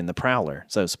up being the Prowler.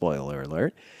 So spoiler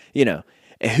alert. You know,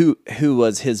 who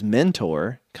was his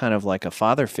mentor, kind of like a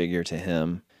father figure to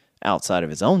him outside of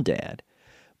his own dad,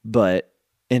 but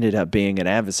ended up being an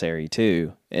adversary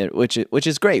too, which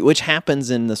is great, which happens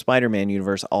in the Spider-Man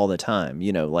universe all the time,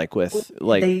 you know, like with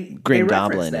Green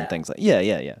Goblin and things like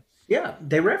Yeah,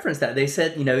 they referenced that. They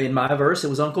said, you know, in my verse, it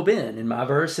was Uncle Ben. In my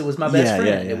verse, it was my best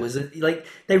friend. Yeah. It was like,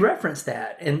 they referenced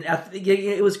that. And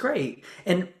it was great.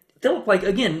 And Philip, like,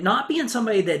 again, not being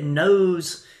somebody that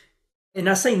knows, and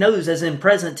I say knows as in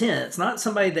present tense, not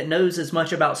somebody that knows as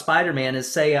much about Spider-Man as,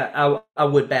 say, I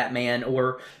would Batman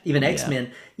or even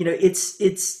X-Men. You know,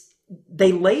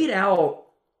 they laid out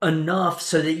enough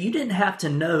so that you didn't have to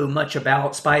know much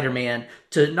about Spider-Man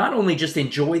to not only just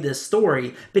enjoy this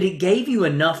story, but it gave you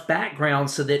enough background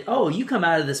so that, oh, you come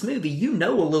out of this movie, you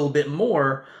know a little bit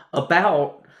more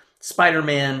about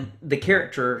Spider-Man, the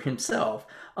character himself.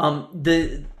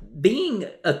 Being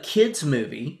a kid's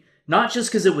movie, not just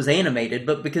because it was animated,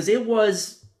 but because it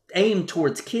was aimed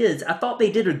towards kids, I thought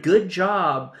they did a good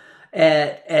job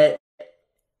at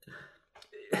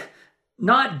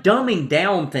not dumbing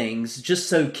down things just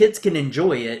so kids can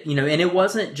enjoy it, you know, and it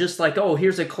wasn't just like, oh,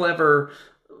 here's a clever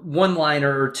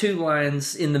one-liner or two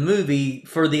lines in the movie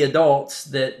for the adults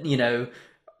that, you know,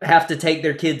 have to take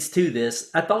their kids to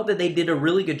this. I thought that they did a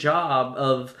really good job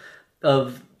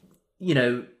of, you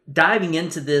know, diving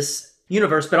into this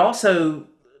universe, but also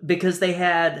because they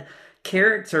had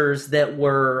characters that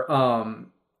were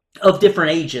of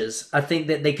different ages, I think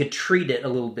that they could treat it a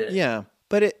little bit. Yeah.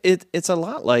 But it's a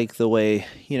lot like the way,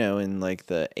 you know, in like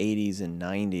the 80s and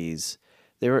 90s,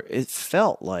 it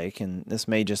felt like, and this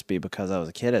may just be because I was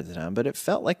a kid at the time, but it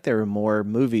felt like there were more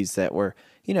movies that were,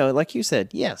 you know, like you said,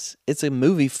 yes, it's a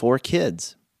movie for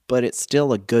kids, but it's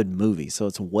still a good movie. So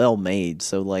it's well made.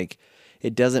 So like,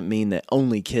 it doesn't mean that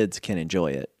only kids can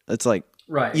enjoy it. It's like,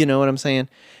 right. You know what I'm saying?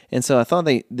 And so I thought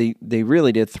they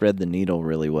really did thread the needle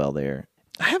really well there.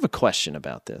 I have a question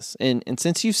about this. And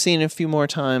since you've seen it a few more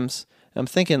times, I'm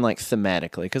thinking like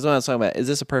thematically, because when I was talking about, is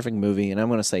this a perfect movie? And I'm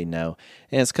going to say no.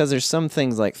 And it's because there's some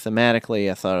things like thematically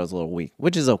I thought it was a little weak,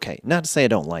 which is okay. Not to say I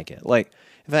don't like it. Like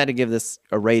if I had to give this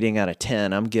a rating out of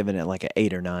 10, I'm giving it like an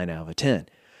 8 or 9 out of 10.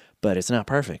 But it's not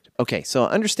perfect. Okay, so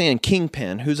I understand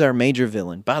Kingpin, who's our major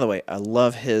villain. By the way, I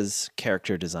love his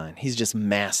character design. He's just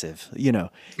massive. You know,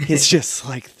 he's just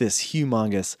like this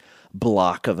humongous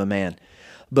block of a man.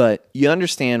 But you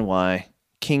understand why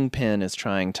Kingpin is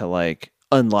trying to like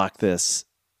unlock this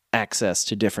access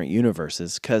to different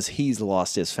universes, because he's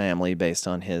lost his family based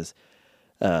on his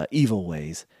evil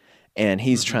ways. And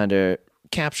he's trying to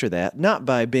capture that, not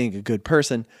by being a good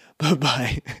person, but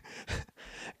by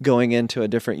going into a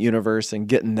different universe and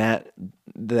getting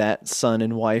that son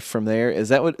and wife from there.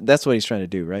 That's what he's trying to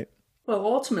do, right? Well,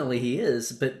 ultimately he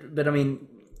is, but I mean,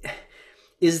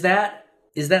 is that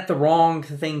the wrong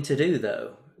thing to do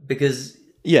though? Because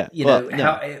yeah, you know,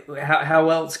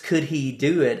 how else could he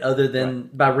do it other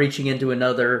than by reaching into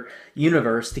another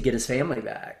universe to get his family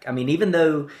back? I mean, even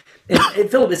though, and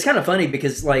Philip, it's kind of funny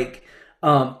because like,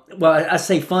 well, I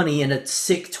say funny in a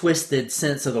sick, twisted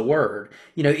sense of the word.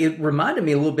 You know, it reminded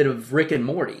me a little bit of Rick and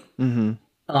Morty. Mm-hmm.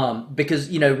 Because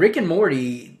Rick and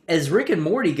Morty, as Rick and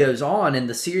Morty goes on and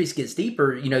the series gets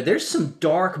deeper, there's some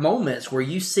dark moments where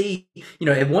you see,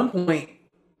 at one point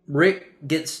Rick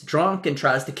gets drunk and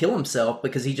tries to kill himself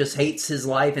because he just hates his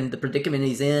life and the predicament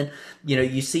he's in.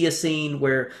 You see a scene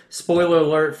where, spoiler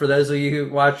alert for those of you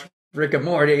who watch Rick and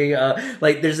Morty,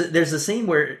 like there's a scene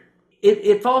where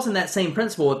it falls in that same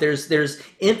principle. There's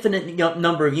infinite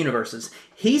number of universes.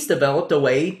 He's developed a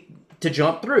way to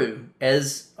jump through,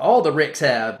 as all the Ricks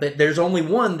have, but there's only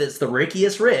one that's the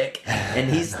Rickiest Rick, and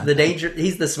he's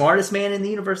the smartest man in the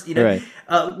universe. Right.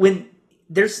 When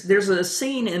there's a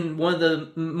scene in one of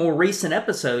the more recent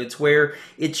episodes where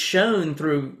it's shown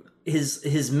through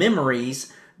his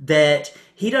memories that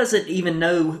he doesn't even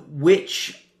know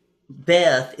which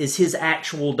Beth is his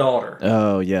actual daughter.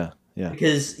 Oh, yeah. Yeah.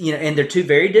 Because, and they're two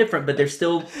very different, but they're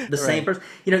still the same person.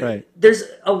 Right. There's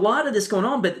a lot of this going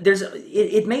on, but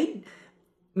it made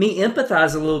me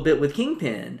empathize a little bit with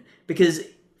Kingpin, because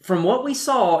from what we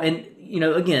saw, and,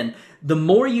 again, the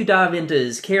more you dive into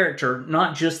his character,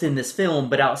 not just in this film,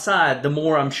 but outside, the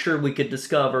more I'm sure we could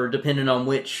discover, depending on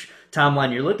which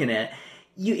timeline you're looking at.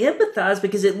 You empathize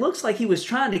because it looks like he was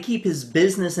trying to keep his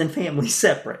business and family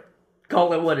separate.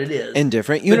 Call it what it is. In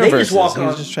different But they universes. just He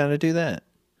was just trying to do that.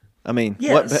 I mean,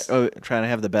 Yes. trying to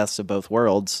have the best of both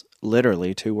worlds,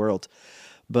 literally 2 worlds.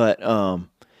 But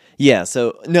yeah,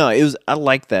 so no, I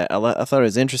like that. I thought it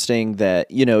was interesting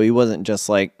that, he wasn't just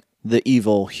like the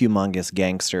evil, humongous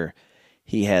gangster.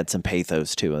 He had some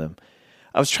pathos to him.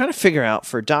 I was trying to figure out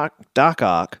for Doc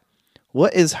Ock,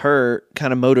 what is her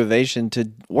kind of motivation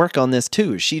to work on this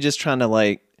too? Is she just trying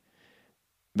to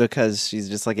because she's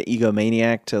just like an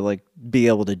egomaniac to be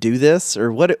able to do this,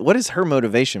 or what is her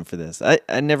motivation for this?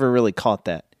 I never really caught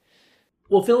that.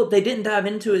 Well, Philip, they didn't dive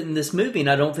into it in this movie, and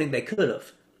I don't think they could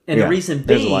have. And Yeah, the reason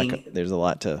being, there's a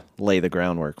lot to lay the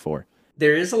groundwork for.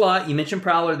 there is a lot. You mentioned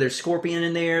Prowler. There's Scorpion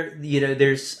in there.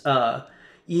 There's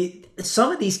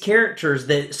some of these characters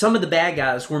that some of the bad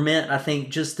guys were meant, I think,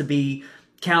 just to be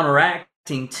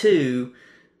counteracting to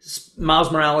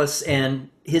Miles Morales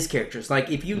and his characters. Like,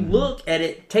 if you look at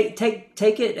it, take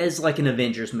it as like an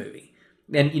Avengers movie.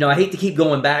 And I hate to keep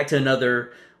going back to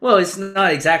another. Well, it's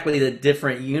not exactly the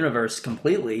different universe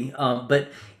completely,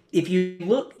 but if you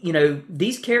look,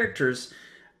 these characters,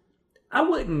 I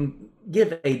wouldn't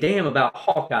give a damn about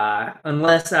Hawkeye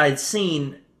unless I'd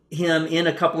seen him in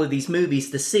a couple of these movies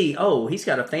to see, oh, he's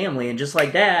got a family, and just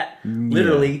like that,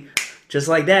 literally, just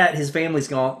like that, his family's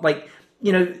gone. Like,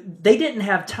 they didn't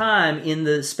have time in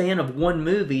the span of one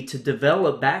movie to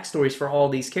develop backstories for all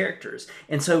these characters.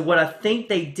 And so what I think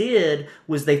they did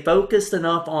was they focused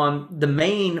enough on the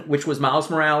main, which was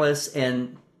Miles Morales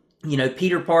and,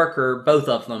 Peter Parker, both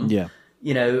of them. Yeah.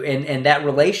 And that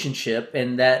relationship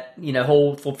and that,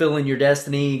 whole fulfilling your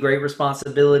destiny, great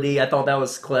responsibility. I thought that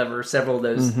was clever. Several of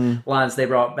those lines they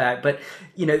brought back. But,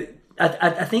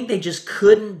 I think they just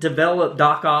couldn't develop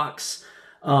Doc Ock's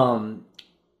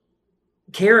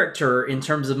character in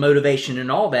terms of motivation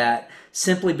and all that,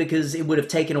 simply because it would have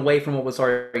taken away from what was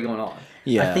already going on.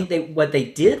 Yeah. I think what they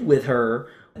did with her,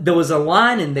 there was a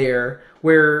line in there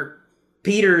where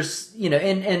Peter's, you've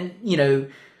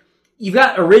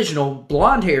got original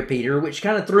blonde hair Peter, which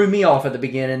kind of threw me off at the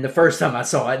beginning the first time I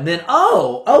saw it. And then,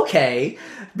 oh, okay,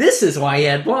 this is why he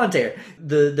had blonde hair.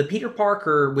 The Peter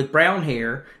Parker with brown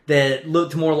hair that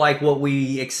looked more like what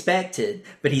we expected,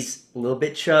 but he's a little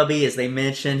bit chubby, as they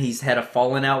mentioned. He's had a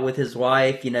falling out with his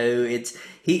wife.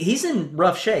 He's in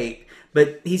rough shape,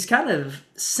 but he's kind of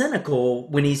cynical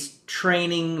when he's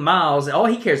training Miles. All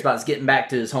he cares about is getting back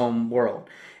to his home world.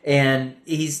 And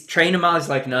he's training Miles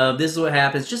like, no, this is what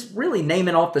happens. Just really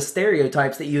naming off the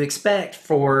stereotypes that you expect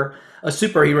for a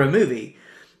superhero movie.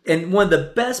 And one of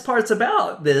the best parts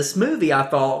about this movie, I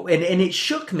thought, and it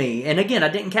shook me, and again, I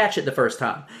didn't catch it the first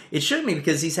time. It shook me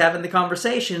because he's having the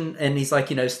conversation, and he's like,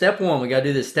 step 1, we got to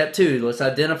do this. Step 2, let's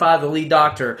identify the lead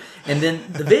doctor. And then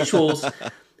the visuals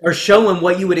are showing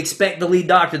what you would expect the lead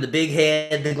doctor, the big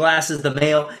head, the glasses, the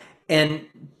male. And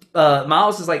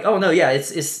Miles is like, oh, no, yeah,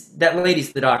 it's that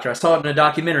lady's the doctor. I saw it in a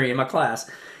documentary in my class.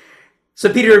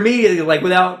 So Peter immediately,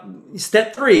 without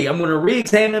step 3, I'm going to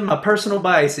re-examine my personal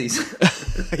biases.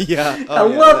 Yeah. I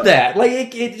love that.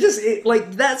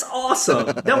 That's awesome.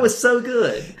 That was so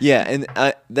good. Yeah, and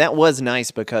that was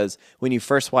nice because when you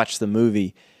first watched the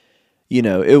movie,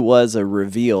 it was a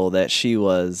reveal that she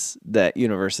was that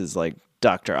universe's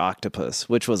Dr. Octopus,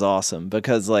 which was awesome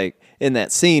because in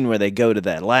that scene where they go to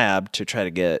that lab to try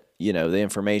to get, the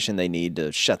information they need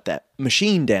to shut that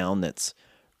machine down that's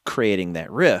creating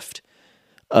that rift,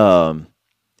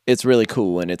 it's really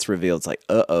cool when it's revealed. It's like,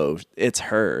 uh-oh, it's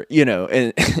her,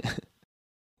 and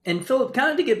And Philip,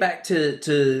 kind of to get back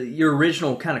to your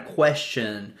original kind of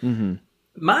question,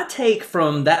 my take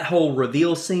from that whole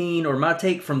reveal scene, or my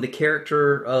take from the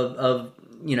character of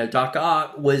Doc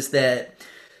Ock, was that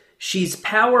she's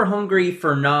power hungry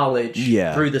for knowledge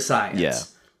through the science. Yeah.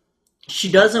 She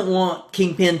doesn't want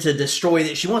Kingpin to destroy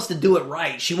it. She wants to do it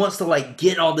right. She wants to like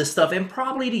get all this stuff and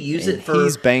probably to use it for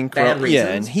bad reasons. Yeah,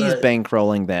 and he's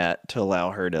bankrolling that to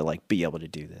allow her to like be able to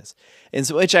do this. And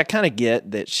so, which I kind of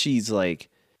get that she's like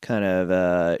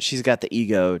she's got the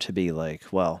ego to be like,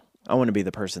 well, I want to be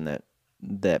the person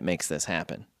that makes this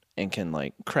happen and can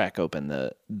like crack open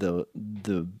the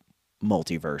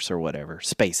multiverse or whatever,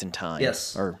 space and time.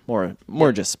 Yes. Or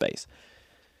more just space.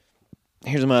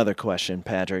 Here's my other question,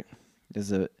 Patrick.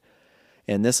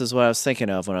 And this is what I was thinking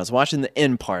of when I was watching the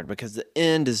end part, because the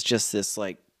end is just this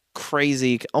like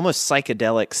crazy, almost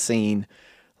psychedelic scene,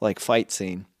 like fight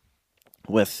scene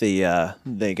with the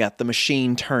they got the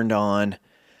machine turned on.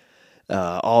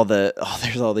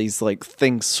 There's all these like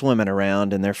things swimming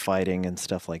around and they're fighting and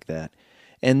stuff like that.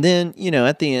 And then,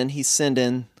 at the end he's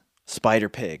sending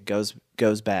Spider-Pig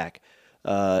goes back.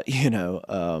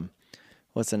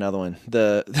 What's another one?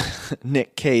 The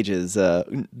Nick Cage's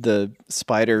the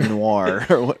Spider Noir,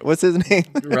 or what's his name?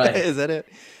 Right. Is that it?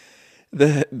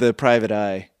 The Private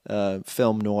Eye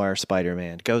film noir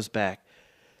Spider-Man goes back.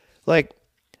 Like,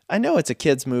 I know it's a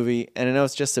kid's movie and I know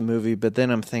it's just a movie, but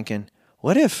then I'm thinking,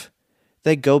 what if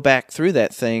they go back through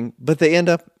that thing, but they end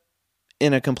up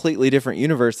in a completely different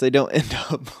universe? They don't end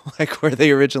up like where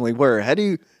they originally were. How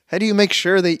do you make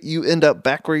sure that you end up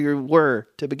back where you were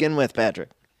to begin with, Patrick?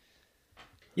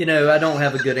 I don't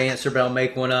have a good answer, but I'll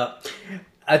make one up.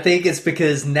 I think it's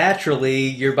because naturally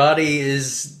your body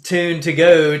is tuned to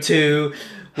go to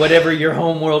whatever your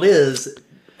home world is.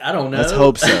 I don't know. Let's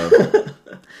hope so.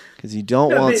 Because you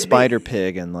don't want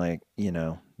Spider-Pig and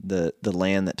the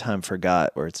land that time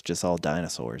forgot, where it's just all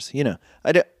dinosaurs.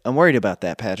 I'm worried about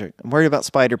that, Patrick. I'm worried about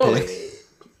Spider-Pig.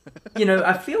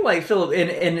 I feel like, Philip,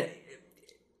 and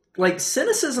like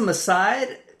cynicism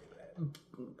aside,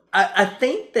 I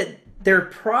think that there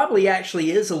probably actually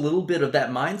is a little bit of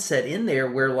that mindset in there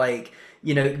where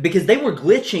because they were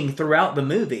glitching throughout the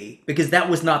movie because that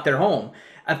was not their home.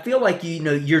 I feel like,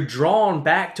 you're drawn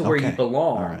back to where you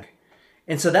belong. All right.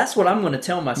 And so that's what I'm going to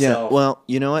tell myself. Yeah, well,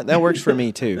 you know what? That works for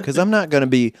me too, because I'm not going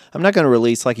to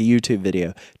release like a YouTube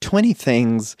video, 20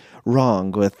 things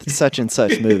wrong with such and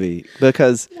such movie,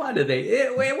 because why do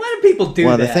people do that?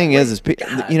 Well, the thing is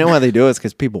why they do it is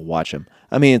because people watch them.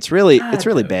 I mean, it's really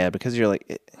bad because you're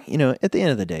like, at the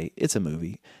end of the day, it's a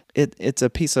movie. It's a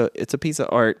piece of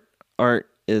art. Art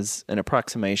is an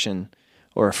approximation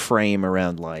or a frame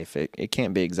around life. It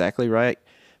can't be exactly right,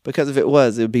 because if it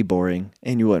was, it would be boring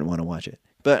and you wouldn't want to watch it.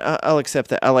 But I'll accept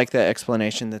that. I like that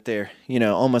explanation that they're,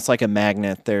 almost like a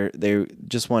magnet. They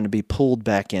just want to be pulled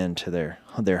back into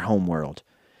their home world.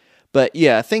 But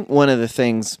yeah, I think one of the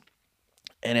things,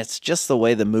 and it's just the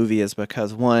way the movie is,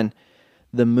 because one,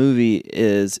 the movie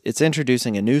it's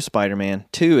introducing a new Spider-Man.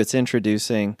 Two, it's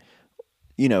introducing,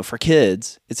 for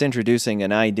kids, it's introducing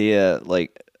an idea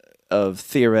of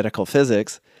theoretical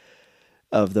physics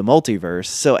of the multiverse.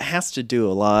 So it has to do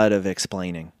a lot of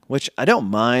explaining, which I don't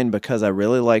mind, because I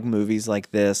really like movies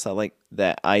like this. I like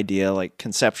that idea, like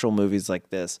conceptual movies like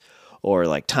this, or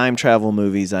like time travel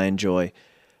movies I enjoy.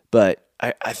 But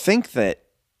I think that,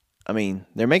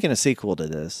 they're making a sequel to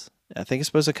this. I think it's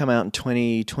supposed to come out in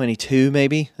 2022,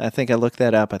 maybe. I think I looked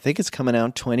that up. I think it's coming out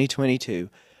in 2022.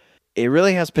 It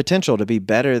really has potential to be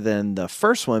better than the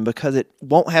first one, because it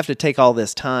won't have to take all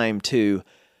this time to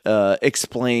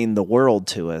explain the world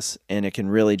to us, and it can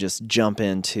really just jump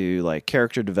into like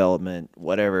character development,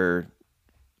 whatever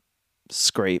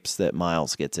scrapes that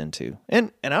Miles gets into.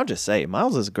 And I'll just say,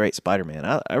 Miles is a great Spider-Man.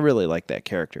 I really like that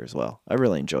character as well. I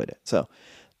really enjoyed it. So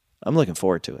I'm looking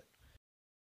forward to it.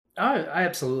 I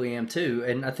absolutely am too.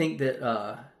 And I think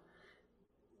that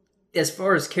as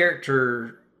far as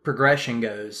character progression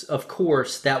goes, of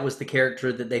course, that was the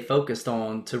character that they focused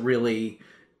on to really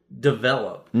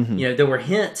develop. Mm-hmm. There were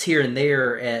hints here and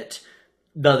there at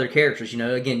the other characters.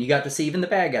 Again, you got to see even the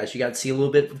bad guys. You got to see a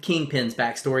little bit of Kingpin's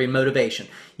backstory and motivation.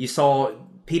 You saw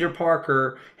Peter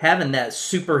Parker having that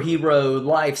superhero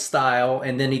lifestyle,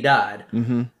 and then he died.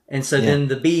 Mm-hmm. And so then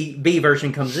the B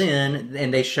version comes in,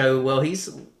 and they show, well, he's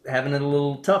having it a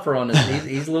little tougher on his.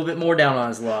 he's a little bit more down on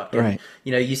his luck. And, right.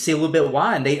 You see a little bit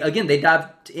why, and they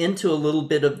dived into a little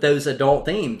bit of those adult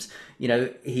themes.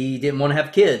 He didn't want to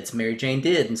have kids. Mary Jane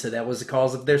did, and so that was the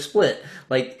cause of their split.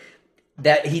 Like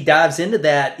that, he dives into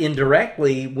that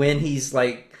indirectly when he's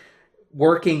like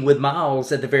working with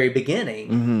Miles at the very beginning.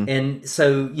 Mm-hmm. And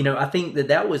so, I think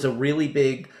that was a really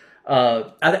big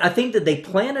I think that they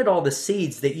planted all the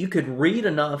seeds that you could read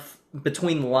enough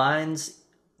between the lines,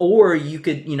 or you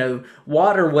could,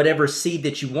 water whatever seed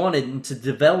that you wanted and to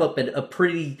develop a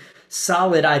pretty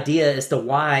solid idea as to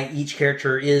why each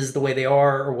character is the way they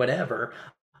are or whatever.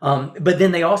 But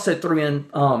then they also threw in,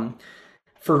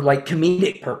 for like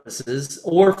comedic purposes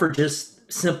or for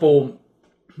just simply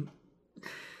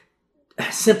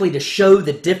to show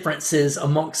the differences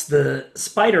amongst the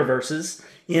Spider-Verses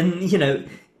in,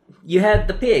 you had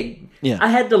the pig. Yeah. I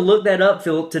had to look that up,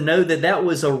 Philip, to know that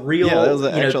was a real, that was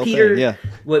an actual Peter, thing.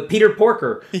 Yeah. Peter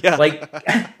Porker. Yeah. Like,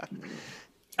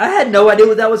 I had no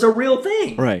idea that was a real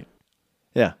thing. Right.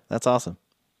 Yeah, that's awesome.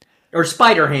 Or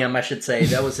Spider-Ham, I should say.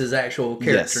 That was his actual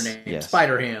character name. Yes.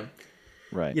 Spider-Ham.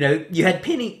 Right. You had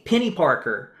Penny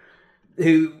Parker,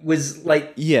 who was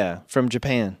like... Yeah, from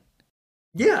Japan.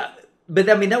 Yeah, but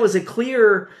I mean, that was a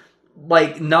clear,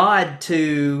 like, nod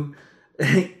to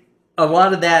a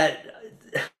lot of that,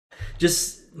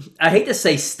 just, I hate to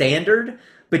say standard,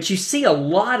 but you see a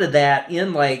lot of that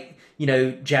in, like,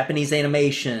 Japanese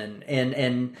animation,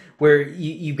 and where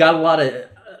you got a lot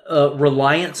of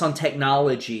reliance on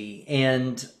technology,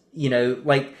 and,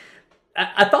 like...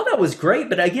 I thought that was great,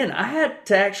 but again, I had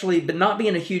to actually, but not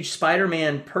being a huge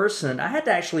Spider-Man person, I had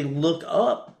to actually look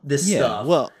up this stuff.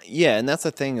 Well, yeah, and that's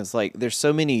the thing is, like, there's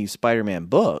so many Spider-Man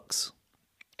books,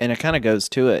 and it kind of goes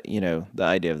to it, the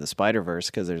idea of the Spider-Verse,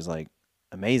 because there's, like,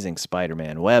 Amazing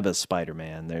Spider-Man, Web of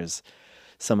Spider-Man, there's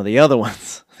some of the other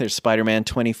ones. There's Spider-Man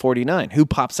 2049, who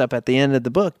pops up at the end of the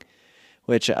book,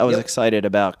 which I was excited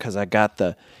about, because I got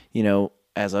the,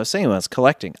 as I was saying when I was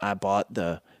collecting, I bought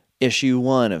the issue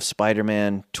 1 of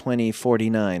Spider-Man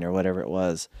 2049 or whatever it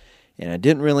was, and I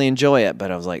didn't really enjoy it,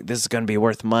 but I was like, this is going to be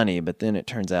worth money. But then it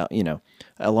turns out,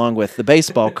 along with the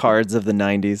baseball cards of the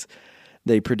 90s,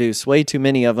 they produced way too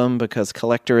many of them because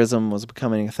collectorism was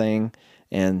becoming a thing,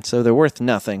 and so they're worth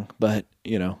nothing, but,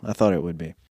 I thought it would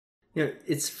be.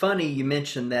 It's funny you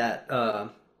mentioned that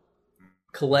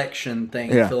collection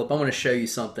thing, Yeah. Philip. I want to show you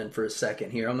something for a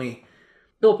second here.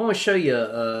 Philip, I want to show you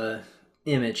a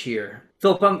image here.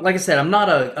 Philip, like I said, I'm not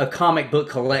a comic book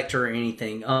collector or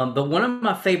anything, but one of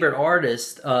my favorite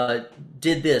artists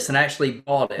did this and actually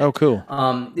bought it. Oh, cool.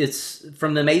 It's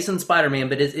from the Amazing Spider-Man,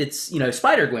 but it's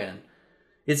Spider-Gwen.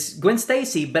 It's Gwen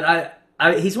Stacy, but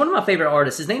he's one of my favorite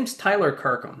artists. His name's Tyler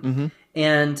Kirkham. Mm-hmm.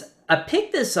 And I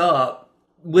picked this up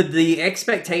with the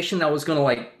expectation that I was going to,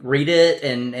 like, read it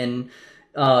and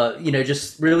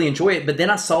just really enjoy it. But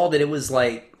then I saw that it was,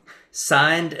 like,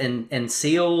 signed and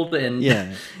sealed and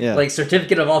like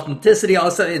certificate of authenticity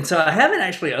also, and so I haven't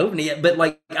actually opened it yet, but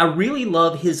like I really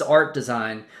love his art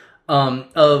design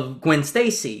of Gwen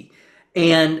Stacy,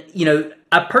 and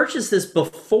I purchased this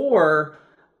before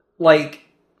like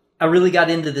I really got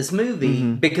into this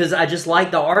movie because I just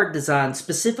like the art design,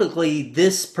 specifically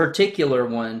this particular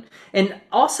one, and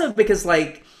also because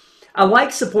like I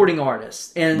like supporting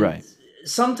artists and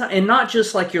sometimes, and not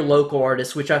just like your local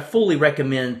artists, which I fully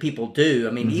recommend people do.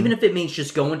 I mean, even if it means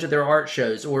just going to their art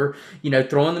shows or,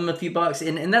 throwing them a few bucks.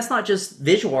 And that's not just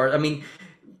visual art. I mean,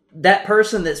 that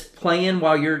person that's playing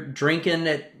while you're drinking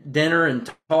at dinner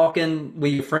and talking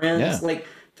with your friends, like,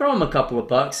 throw them a couple of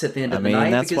bucks at the end of the night.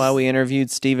 That's why we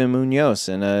interviewed Steven Munoz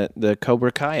in the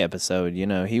Cobra Kai episode.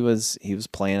 He was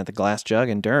playing at the Glass Jug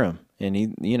in Durham.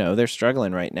 And they're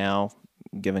struggling right now,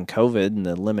 given COVID and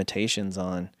the limitations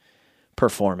on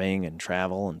performing and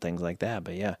travel and things like that,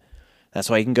 but that's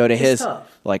why you can go to his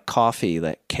like coffee,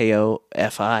 that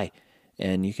KOFI,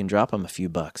 and you can drop him a few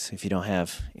bucks if you don't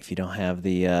have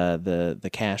the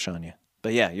cash on you.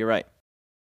 But you're right.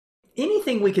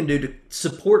 Anything we can do to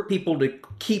support people to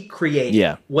keep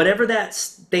creating, whatever that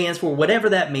stands for, whatever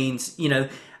that means.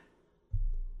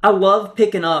 I love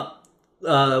picking up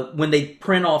when they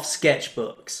print off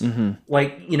sketchbooks.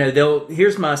 Like,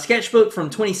 here's my sketchbook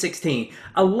from 2016.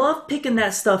 I love picking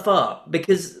that stuff up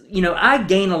because, I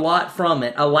gain a lot from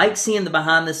it. I like seeing the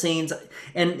behind the scenes,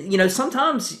 and,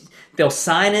 sometimes they'll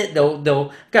sign it.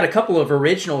 They'll got a couple of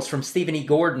originals from Stephen E.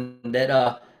 Gordon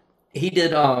that he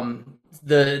did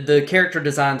the character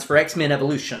designs for X-Men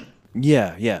Evolution.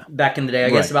 Back in the day, I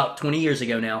guess about 20 years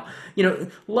ago now.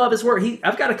 Love his work.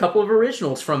 I've got a couple of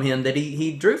originals from him that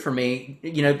he drew for me,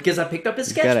 because I picked up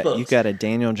his sketchbooks. You got a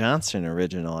Daniel Johnston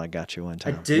original I got you one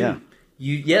time. I do.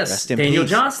 Yes, Daniel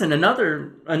Johnston,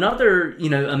 another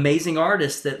amazing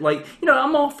artist that, like,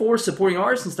 I'm all for supporting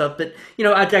artists and stuff, but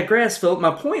I digress, Philip.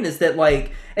 My point is that,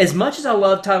 like, as much as I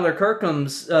love Tyler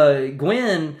Kirkham's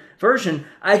Gwen version,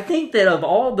 I think that of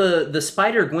all the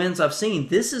Spider-Gwens I've seen,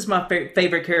 this is my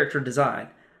favorite character design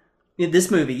in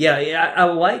this movie. I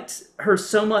liked her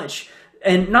so much.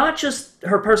 and not just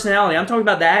her personality. I'm talking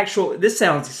about the actual. This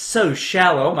sounds so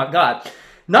shallow. Oh my god.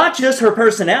 Not just her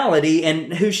personality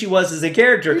and who she was as a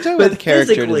character, You're talking but about the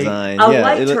character physically, design. I Yeah,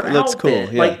 liked it her looks outfit.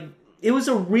 cool, yeah. Like, it was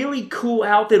a really cool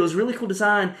outfit. It was really cool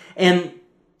design, and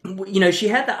you know, she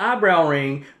had the eyebrow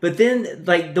ring, but then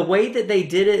like the way that they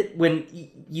did it when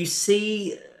you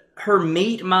see her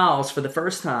meet Miles for the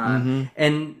first time,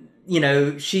 and you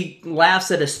know, she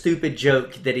laughs at a stupid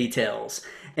joke that he tells,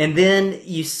 and then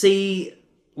you see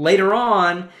later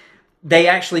on they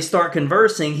actually start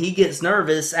conversing. He gets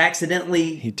nervous,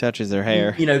 accidentally. He touches her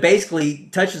hair. You know, basically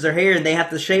touches her hair, and they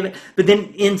have to shave it. But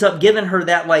then ends up giving her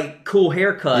that like cool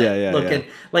haircut, looking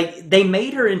like they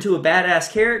made her into a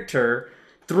badass character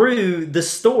through the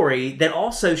story that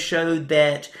also showed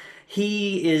that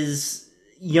he is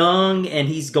young and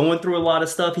he's going through a lot of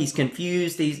stuff. He's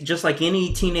confused. He's just like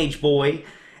any teenage boy.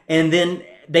 And then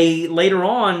they later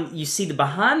on, you see the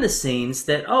behind the scenes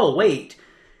that, oh wait,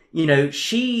 you know,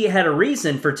 she had a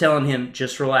reason for telling him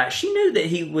just relax. She knew that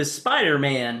he was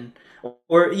Spider-Man,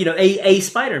 or you know, a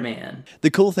Spider-Man.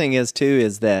 The cool thing is too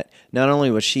is that not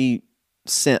only was she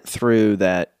sent through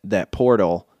that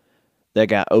portal that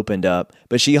got opened up,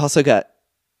 but she also got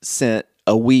sent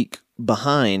a week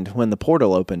behind when the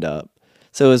portal opened up.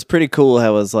 So it was pretty cool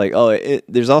how it was like, oh,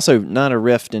 there's also not a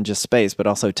rift in just space, but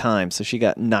also time. So she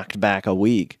got knocked back a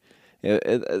week.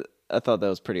 I thought that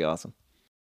was pretty awesome.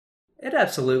 It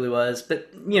absolutely was. But,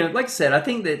 you know, like I said, I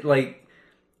think that, like,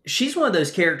 she's one of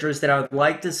those characters that I would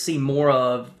like to see more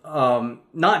of,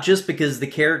 not just because the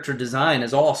character design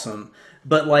is awesome,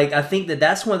 but, like, I think that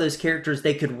that's one of those characters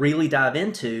they could really dive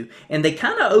into. And they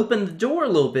kind of opened the door a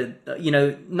little bit, you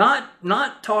know,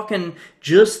 not talking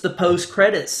just the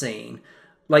post-credit scene,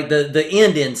 like the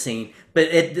end scene,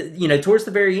 but, you know, towards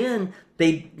the very end,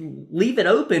 they leave it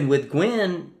open with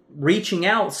Gwen reaching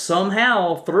out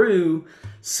somehow through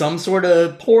some sort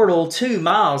of portal to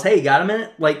Miles. Hey, got a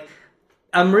minute? Like,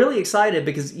 I'm really excited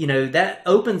because, you know, that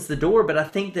opens the door, but I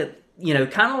think that, you know,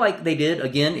 kind of like they did,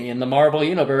 again, in the Marvel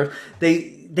Universe,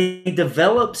 they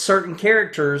develop certain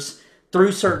characters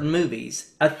through certain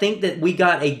movies. I think that we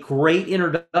got a great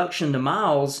introduction to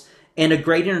Miles and a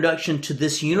great introduction to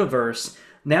this universe.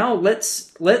 Now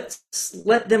let's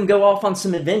let them go off on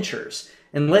some adventures.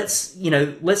 And let's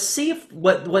see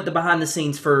what the behind the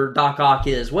scenes for Doc Ock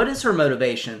is. What is her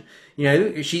motivation? You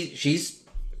know, she's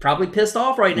probably pissed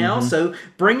off right now, so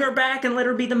bring her back and let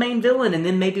her be the main villain, and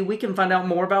then maybe we can find out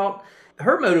more about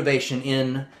her motivation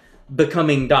in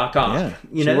becoming Doc Ock. Yeah,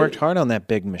 you she know, worked hard on that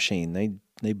big machine.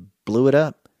 They blew it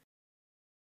up.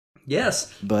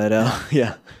 Yes, but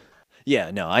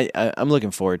yeah, no, I'm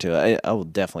looking forward to it. I will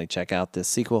definitely check out this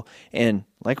sequel. And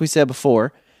like we said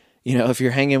before, you know, if you're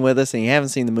hanging with us and you haven't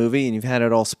seen the movie and you've had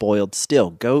it all spoiled,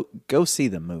 still go see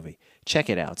the movie. Check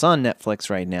it out. It's on Netflix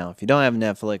right now. If you don't have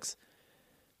Netflix,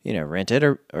 you know, rent it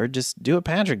or just do what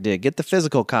Patrick did. Get the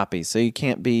physical copy so you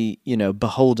can't be, you know,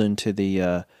 beholden to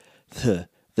the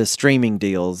streaming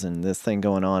deals and this thing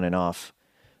going on and off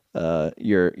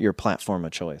your platform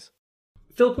of choice.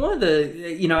 Philip, one of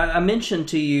the, you know, I mentioned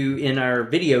to you in our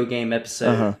video game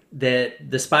episode that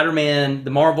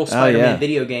the Marvel Spider-Man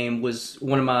video game was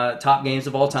one of my top games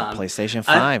of all time. PlayStation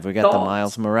 5. We got the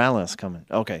Miles Morales coming.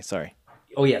 Okay, sorry.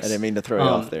 Oh, yes. I didn't mean to throw you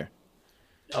off there.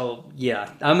 Oh,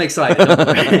 yeah. I'm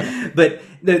excited. But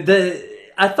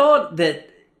I thought that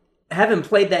having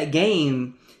played that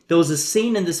game, there was a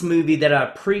scene in this movie that I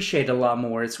appreciate a lot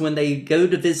more. It's when they go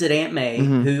to visit Aunt May,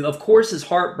 who, of course, is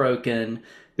heartbroken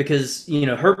because, you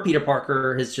know, her Peter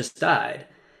Parker has just died.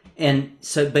 And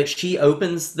so, but she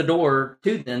opens the door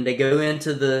to them. They go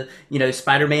into the, you know,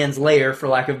 Spider-Man's lair, for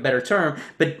lack of a better term.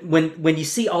 But when you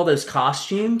see all those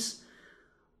costumes,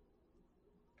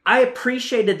 I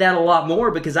appreciated that a lot more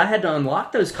because I had to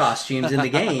unlock those costumes in the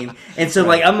game. And so,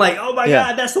 like, I'm like, oh my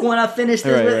God, that's the one I finished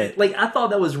this with. Right. Like, I thought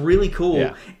that was really cool.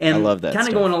 Yeah, and I love that kind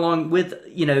of going along with,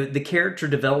 you know, the character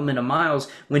development of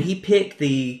Miles, when he picked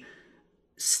the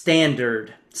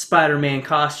standard Spider-Man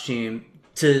costume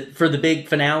for the big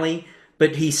finale,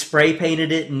 but he spray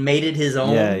painted it and made it his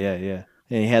own. Yeah.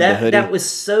 And he had the hoodie. That was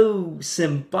so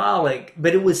symbolic,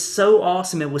 but it was so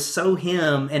awesome. It was so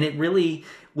him, and it really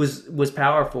was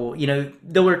powerful. You know,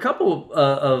 there were a couple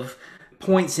of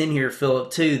points in here,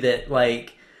 Philip, too, that,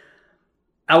 like,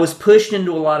 I was pushed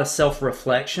into a lot of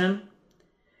self-reflection.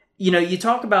 You know, you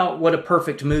talk about what a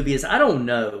perfect movie is. I don't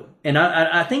know. And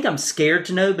I think I'm scared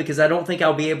to know because I don't think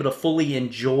I'll be able to fully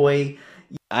enjoy.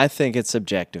 I think it's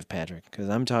subjective, Patrick, because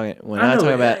I'm talking, when I talk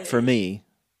about, for me,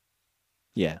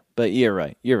 yeah, but you're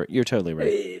right. You're totally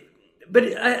right.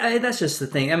 But that's just the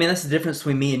thing. I mean, that's the difference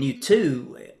between me and you,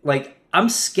 too. Like, I'm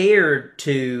scared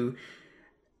to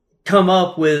come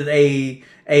up with a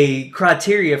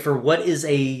criteria for what is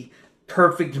a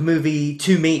perfect movie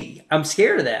to me. I'm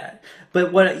scared of that.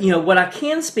 But what I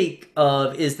can speak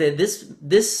of is that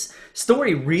this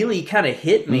story really kind of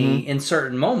hit me in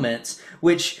certain moments,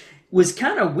 which was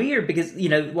kind of weird because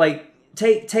like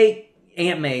take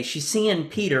Aunt May. She's seeing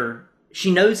Peter.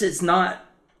 She knows it's not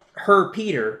her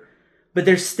Peter, but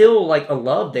there's still like a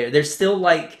love there. There's still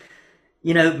like,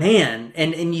 man,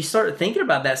 and you start thinking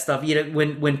about that stuff.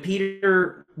 When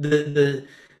Peter the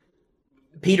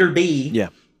Peter B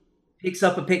picks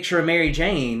up a picture of Mary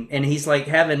Jane, and he's like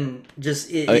having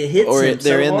just it hits or him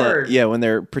they're so in hard. when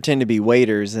they're pretending to be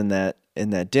waiters in that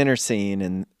dinner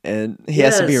scene, and he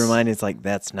has to be reminded, it's like,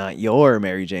 that's not your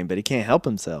Mary Jane, but he can't help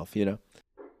himself,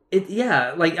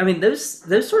 Like, I mean,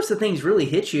 those sorts of things really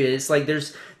hit you. It's like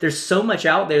there's so much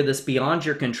out there that's beyond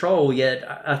your control. Yet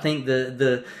I think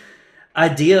the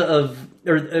idea of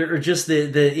or just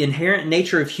the inherent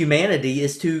nature of humanity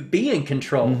is to be in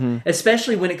control,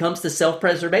 especially when it comes to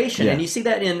self-preservation. Yeah. And you see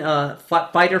that in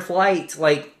Fight or Flight.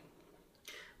 Like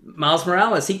Miles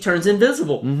Morales, he turns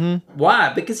invisible.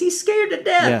 Why? Because he's scared to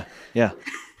death. Yeah.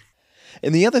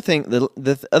 And the other thing,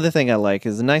 the other thing I like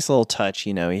is a nice little touch.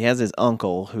 He has his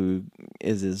uncle who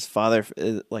is his father,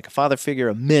 like a father figure,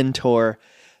 a mentor,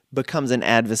 becomes an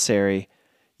adversary.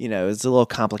 It's a little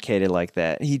complicated like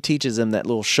that. He teaches him that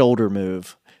little shoulder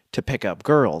move to pick up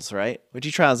girls, right? Which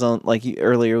he tries on, like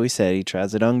earlier we said, he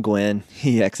tries it on Gwen.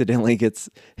 He accidentally gets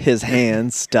his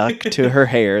hand stuck to her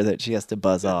hair that she has to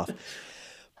buzz off.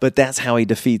 But that's how he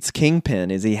defeats Kingpin,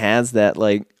 is he has that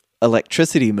like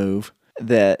electricity move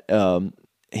that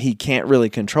he can't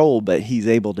really control, but he's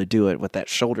able to do it with that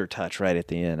shoulder touch right at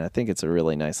the end. I think it's a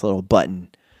really nice little button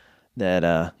that,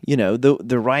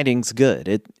 the writing's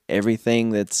good.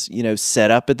 Everything that's,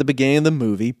 set up at the beginning of the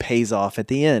movie pays off at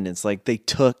the end. It's like you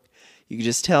could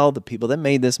just tell the people that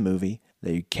made this movie,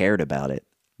 they cared about it,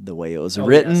 the way it was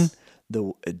written,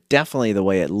 definitely the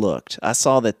way it looked. I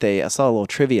saw a little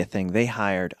trivia thing. They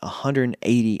hired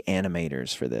 180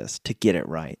 animators for this to get it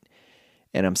right.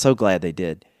 And I'm so glad they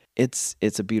did. It's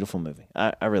a beautiful movie.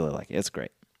 I really like it. It's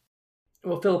great.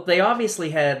 Well, Philip, they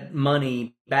obviously had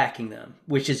money backing them,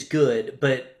 which is good.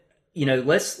 But let's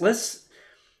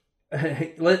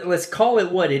call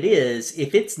it what it is.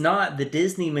 If it's not the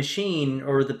Disney machine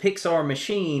or the Pixar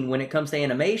machine when it comes to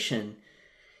animation,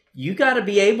 you got to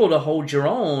be able to hold your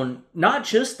own, not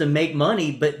just to make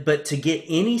money, but to get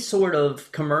any sort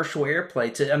of commercial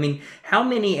airplay. How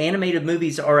many animated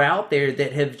movies are out there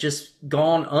that have just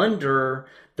gone under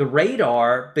the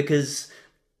radar because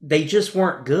they just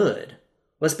weren't good?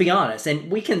 Let's be honest. And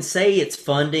we can say it's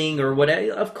funding or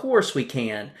whatever. Of course we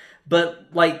can. But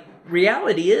like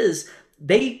reality is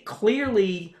they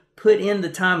clearly put in the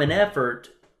time and effort,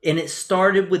 and it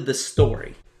started with the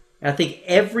story. I think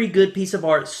every good piece of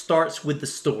art starts with the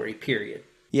story, period.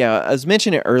 Yeah, I was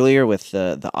mentioning it earlier with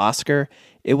the Oscar.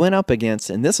 It went up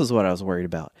against, and this is what I was worried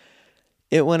about,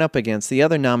 it went up against the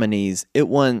other nominees. It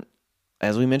won,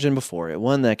 as we mentioned before, it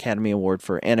won the Academy Award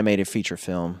for Animated Feature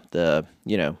Film, the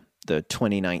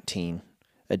 2019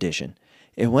 edition.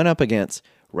 It went up against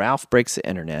Ralph Breaks the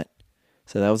Internet.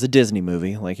 So that was a Disney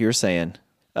movie, like you were saying.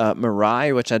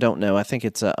 Mirai, which I don't know. I think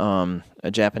it's a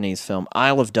Japanese film.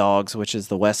 Isle of Dogs, which is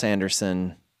the Wes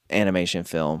Anderson animation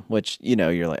film, which,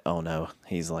 you're like, oh no,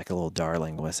 he's like a little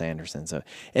darling, Wes Anderson. So,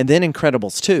 and then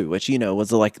Incredibles 2, which,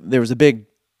 was like, there was a big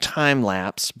time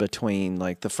lapse between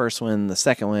like the first one and the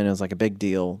second one. It was like a big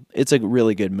deal. It's a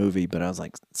really good movie, but I was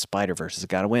like, Spider-Verse has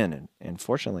got to win. And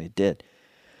fortunately it did.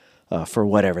 For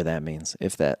whatever that means,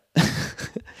 if that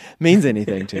means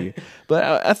anything to you. But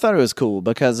I thought it was cool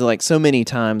because like so many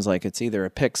times, like it's either a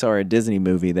Pixar or a Disney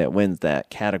movie that wins that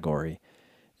category,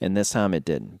 and this time it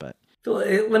didn't. But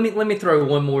let me throw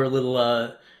one more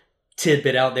little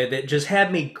tidbit out there that just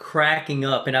had me cracking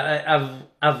up, and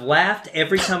I've laughed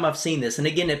every time I've seen this. And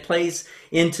again, it plays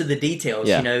into the details.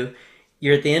 Yeah.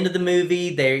 You're at the end of the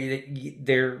movie.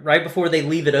 They're right before they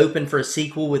leave it open for a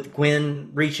sequel with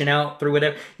Gwen reaching out through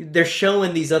whatever. They're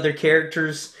showing these other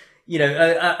characters.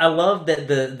 I love that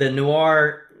the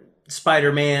noir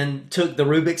Spider-Man took the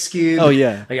Rubik's Cube. Oh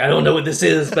yeah. Like, I don't know what this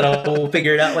is, but I will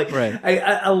figure it out. Like right.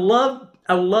 I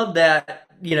love that.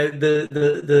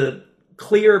 The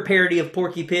clear parody of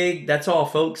Porky Pig. That's all,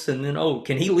 folks. And then,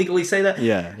 can he legally say that?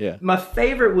 Yeah. My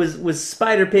favorite was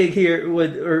Spider Pig here.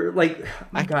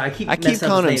 I keep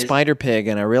calling him Spider Pig,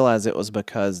 and I realized it was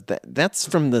because that's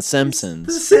from The Simpsons.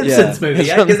 The Simpsons movie,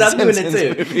 because I'm doing it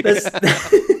too.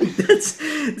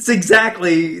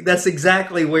 That's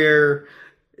exactly where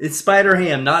It's Spider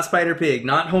Ham, not Spider Pig,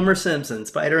 not Homer Simpson.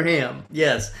 Spider Ham,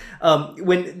 yes.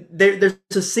 When there's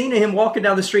a scene of him walking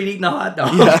down the street eating a hot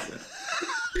dog. Yeah.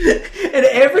 And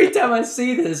every time I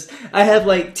see this, I have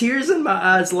like tears in my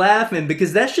eyes laughing,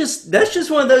 because that's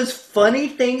just one of those funny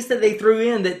things that they threw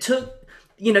in that took,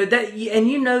 that,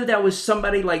 and that was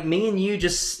somebody like me and you,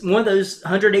 just one of those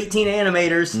 118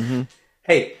 animators. Mm-hmm.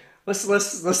 Hey, let's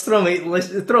throw a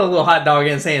little hot dog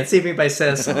in his hand, see if anybody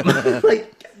says something.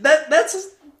 Like that's.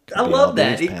 I love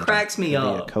that. Beef, it cracks me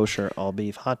up. A kosher all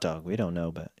beef hot dog. We don't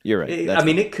know, but you're right.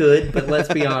 It could, but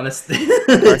let's be honest.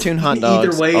 Cartoon hot dogs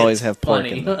Either way, always it's have pork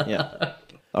funny. in them. Yeah.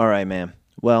 All right, man.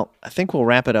 Well, I think we'll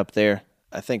wrap it up there.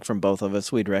 I think from both of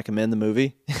us, we'd recommend the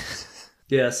movie.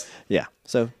 Yes. Yeah.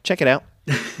 So check it out.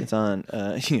 It's on,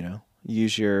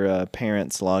 use your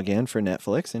parents' login for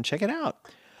Netflix and check it out.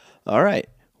 All right.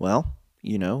 Well,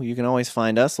 you can always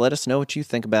find us. Let us know what you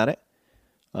think about it.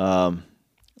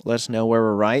 Let us know where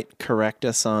we're right. Correct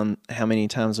us on how many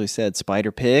times we said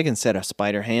Spider Pig instead of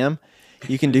Spider Ham.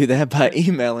 You can do that by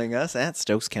emailing us at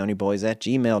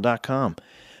stokescountyboys@gmail.com.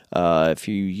 If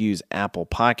you use Apple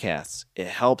Podcasts, it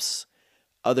helps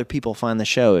other people find the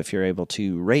show if you're able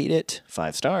to rate it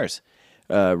 5 stars.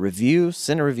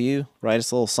 Send a review, write us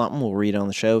a little something. We'll read it on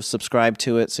the show. Subscribe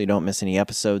to it so you don't miss any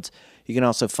episodes. You can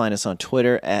also find us on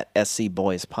Twitter at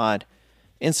SCBoysPod,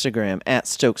 Instagram at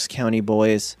Stokes County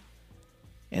Boys.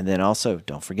 And then also,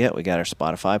 don't forget, we got our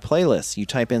Spotify playlist. You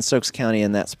type in Stokes County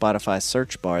in that Spotify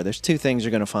search bar. There's 2 things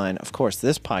you're going to find. Of course,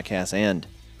 this podcast and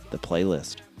the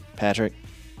playlist. Patrick,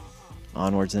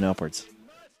 onwards and upwards.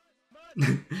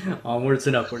 Onwards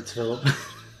and upwards, Philip.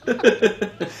 I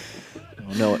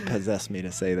don't know what possessed me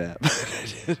to say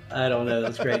that. I don't know.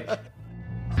 That's great.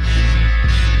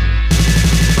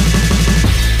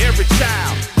 Every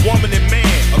child, woman and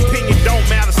man, opinion don't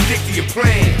matter, stick to your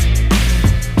plan.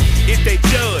 If they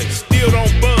judge, still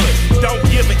don't budge. Don't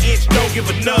give an inch, don't give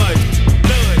a nudge.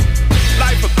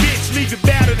 Life a bitch, leave you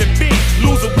battered and bent.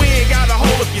 Lose a win, gotta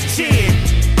hold up your chin.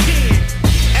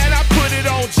 And I put it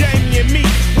on Jamie and me.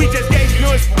 We just gave you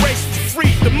inspiration for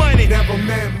free. The money Never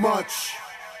meant much.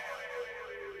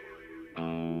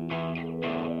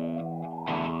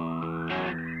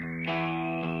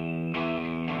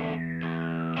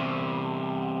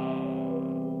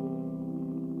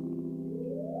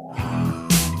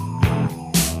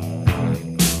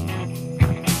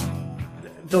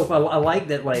 Philip, I like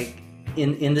that, like,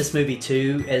 in this movie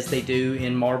too, as they do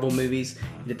in Marvel movies,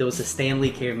 that there was a Stan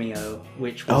Lee cameo,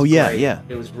 which was great. Yeah.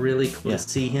 It was really cool to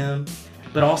see him.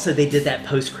 But also they did that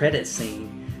post-credit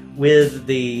scene with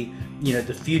the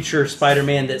future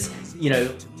Spider-Man that's,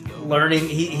 learning.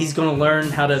 He's going to learn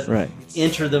how to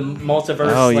enter the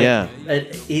multiverse. Oh, yeah.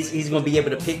 He's going to be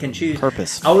able to pick and choose.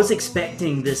 Purpose. I was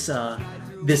expecting this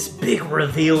big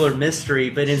reveal or mystery,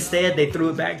 but instead they threw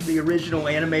it back to the original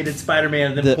animated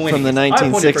Spider-Man and then pointing from the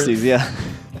 1960s. Yeah.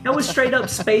 That was straight up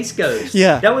Space Ghost.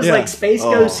 Yeah, that was like Space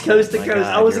Ghost, Coast to my Coast.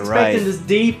 God, I was you're expecting right. this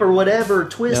deep or whatever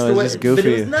twist, No, or it was what, just goofy.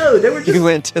 but it was, they were just. You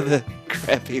went to the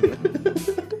crappy one.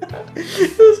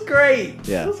 It was great.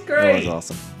 Yeah, it was great. that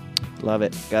was awesome. Love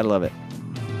it. Gotta love it.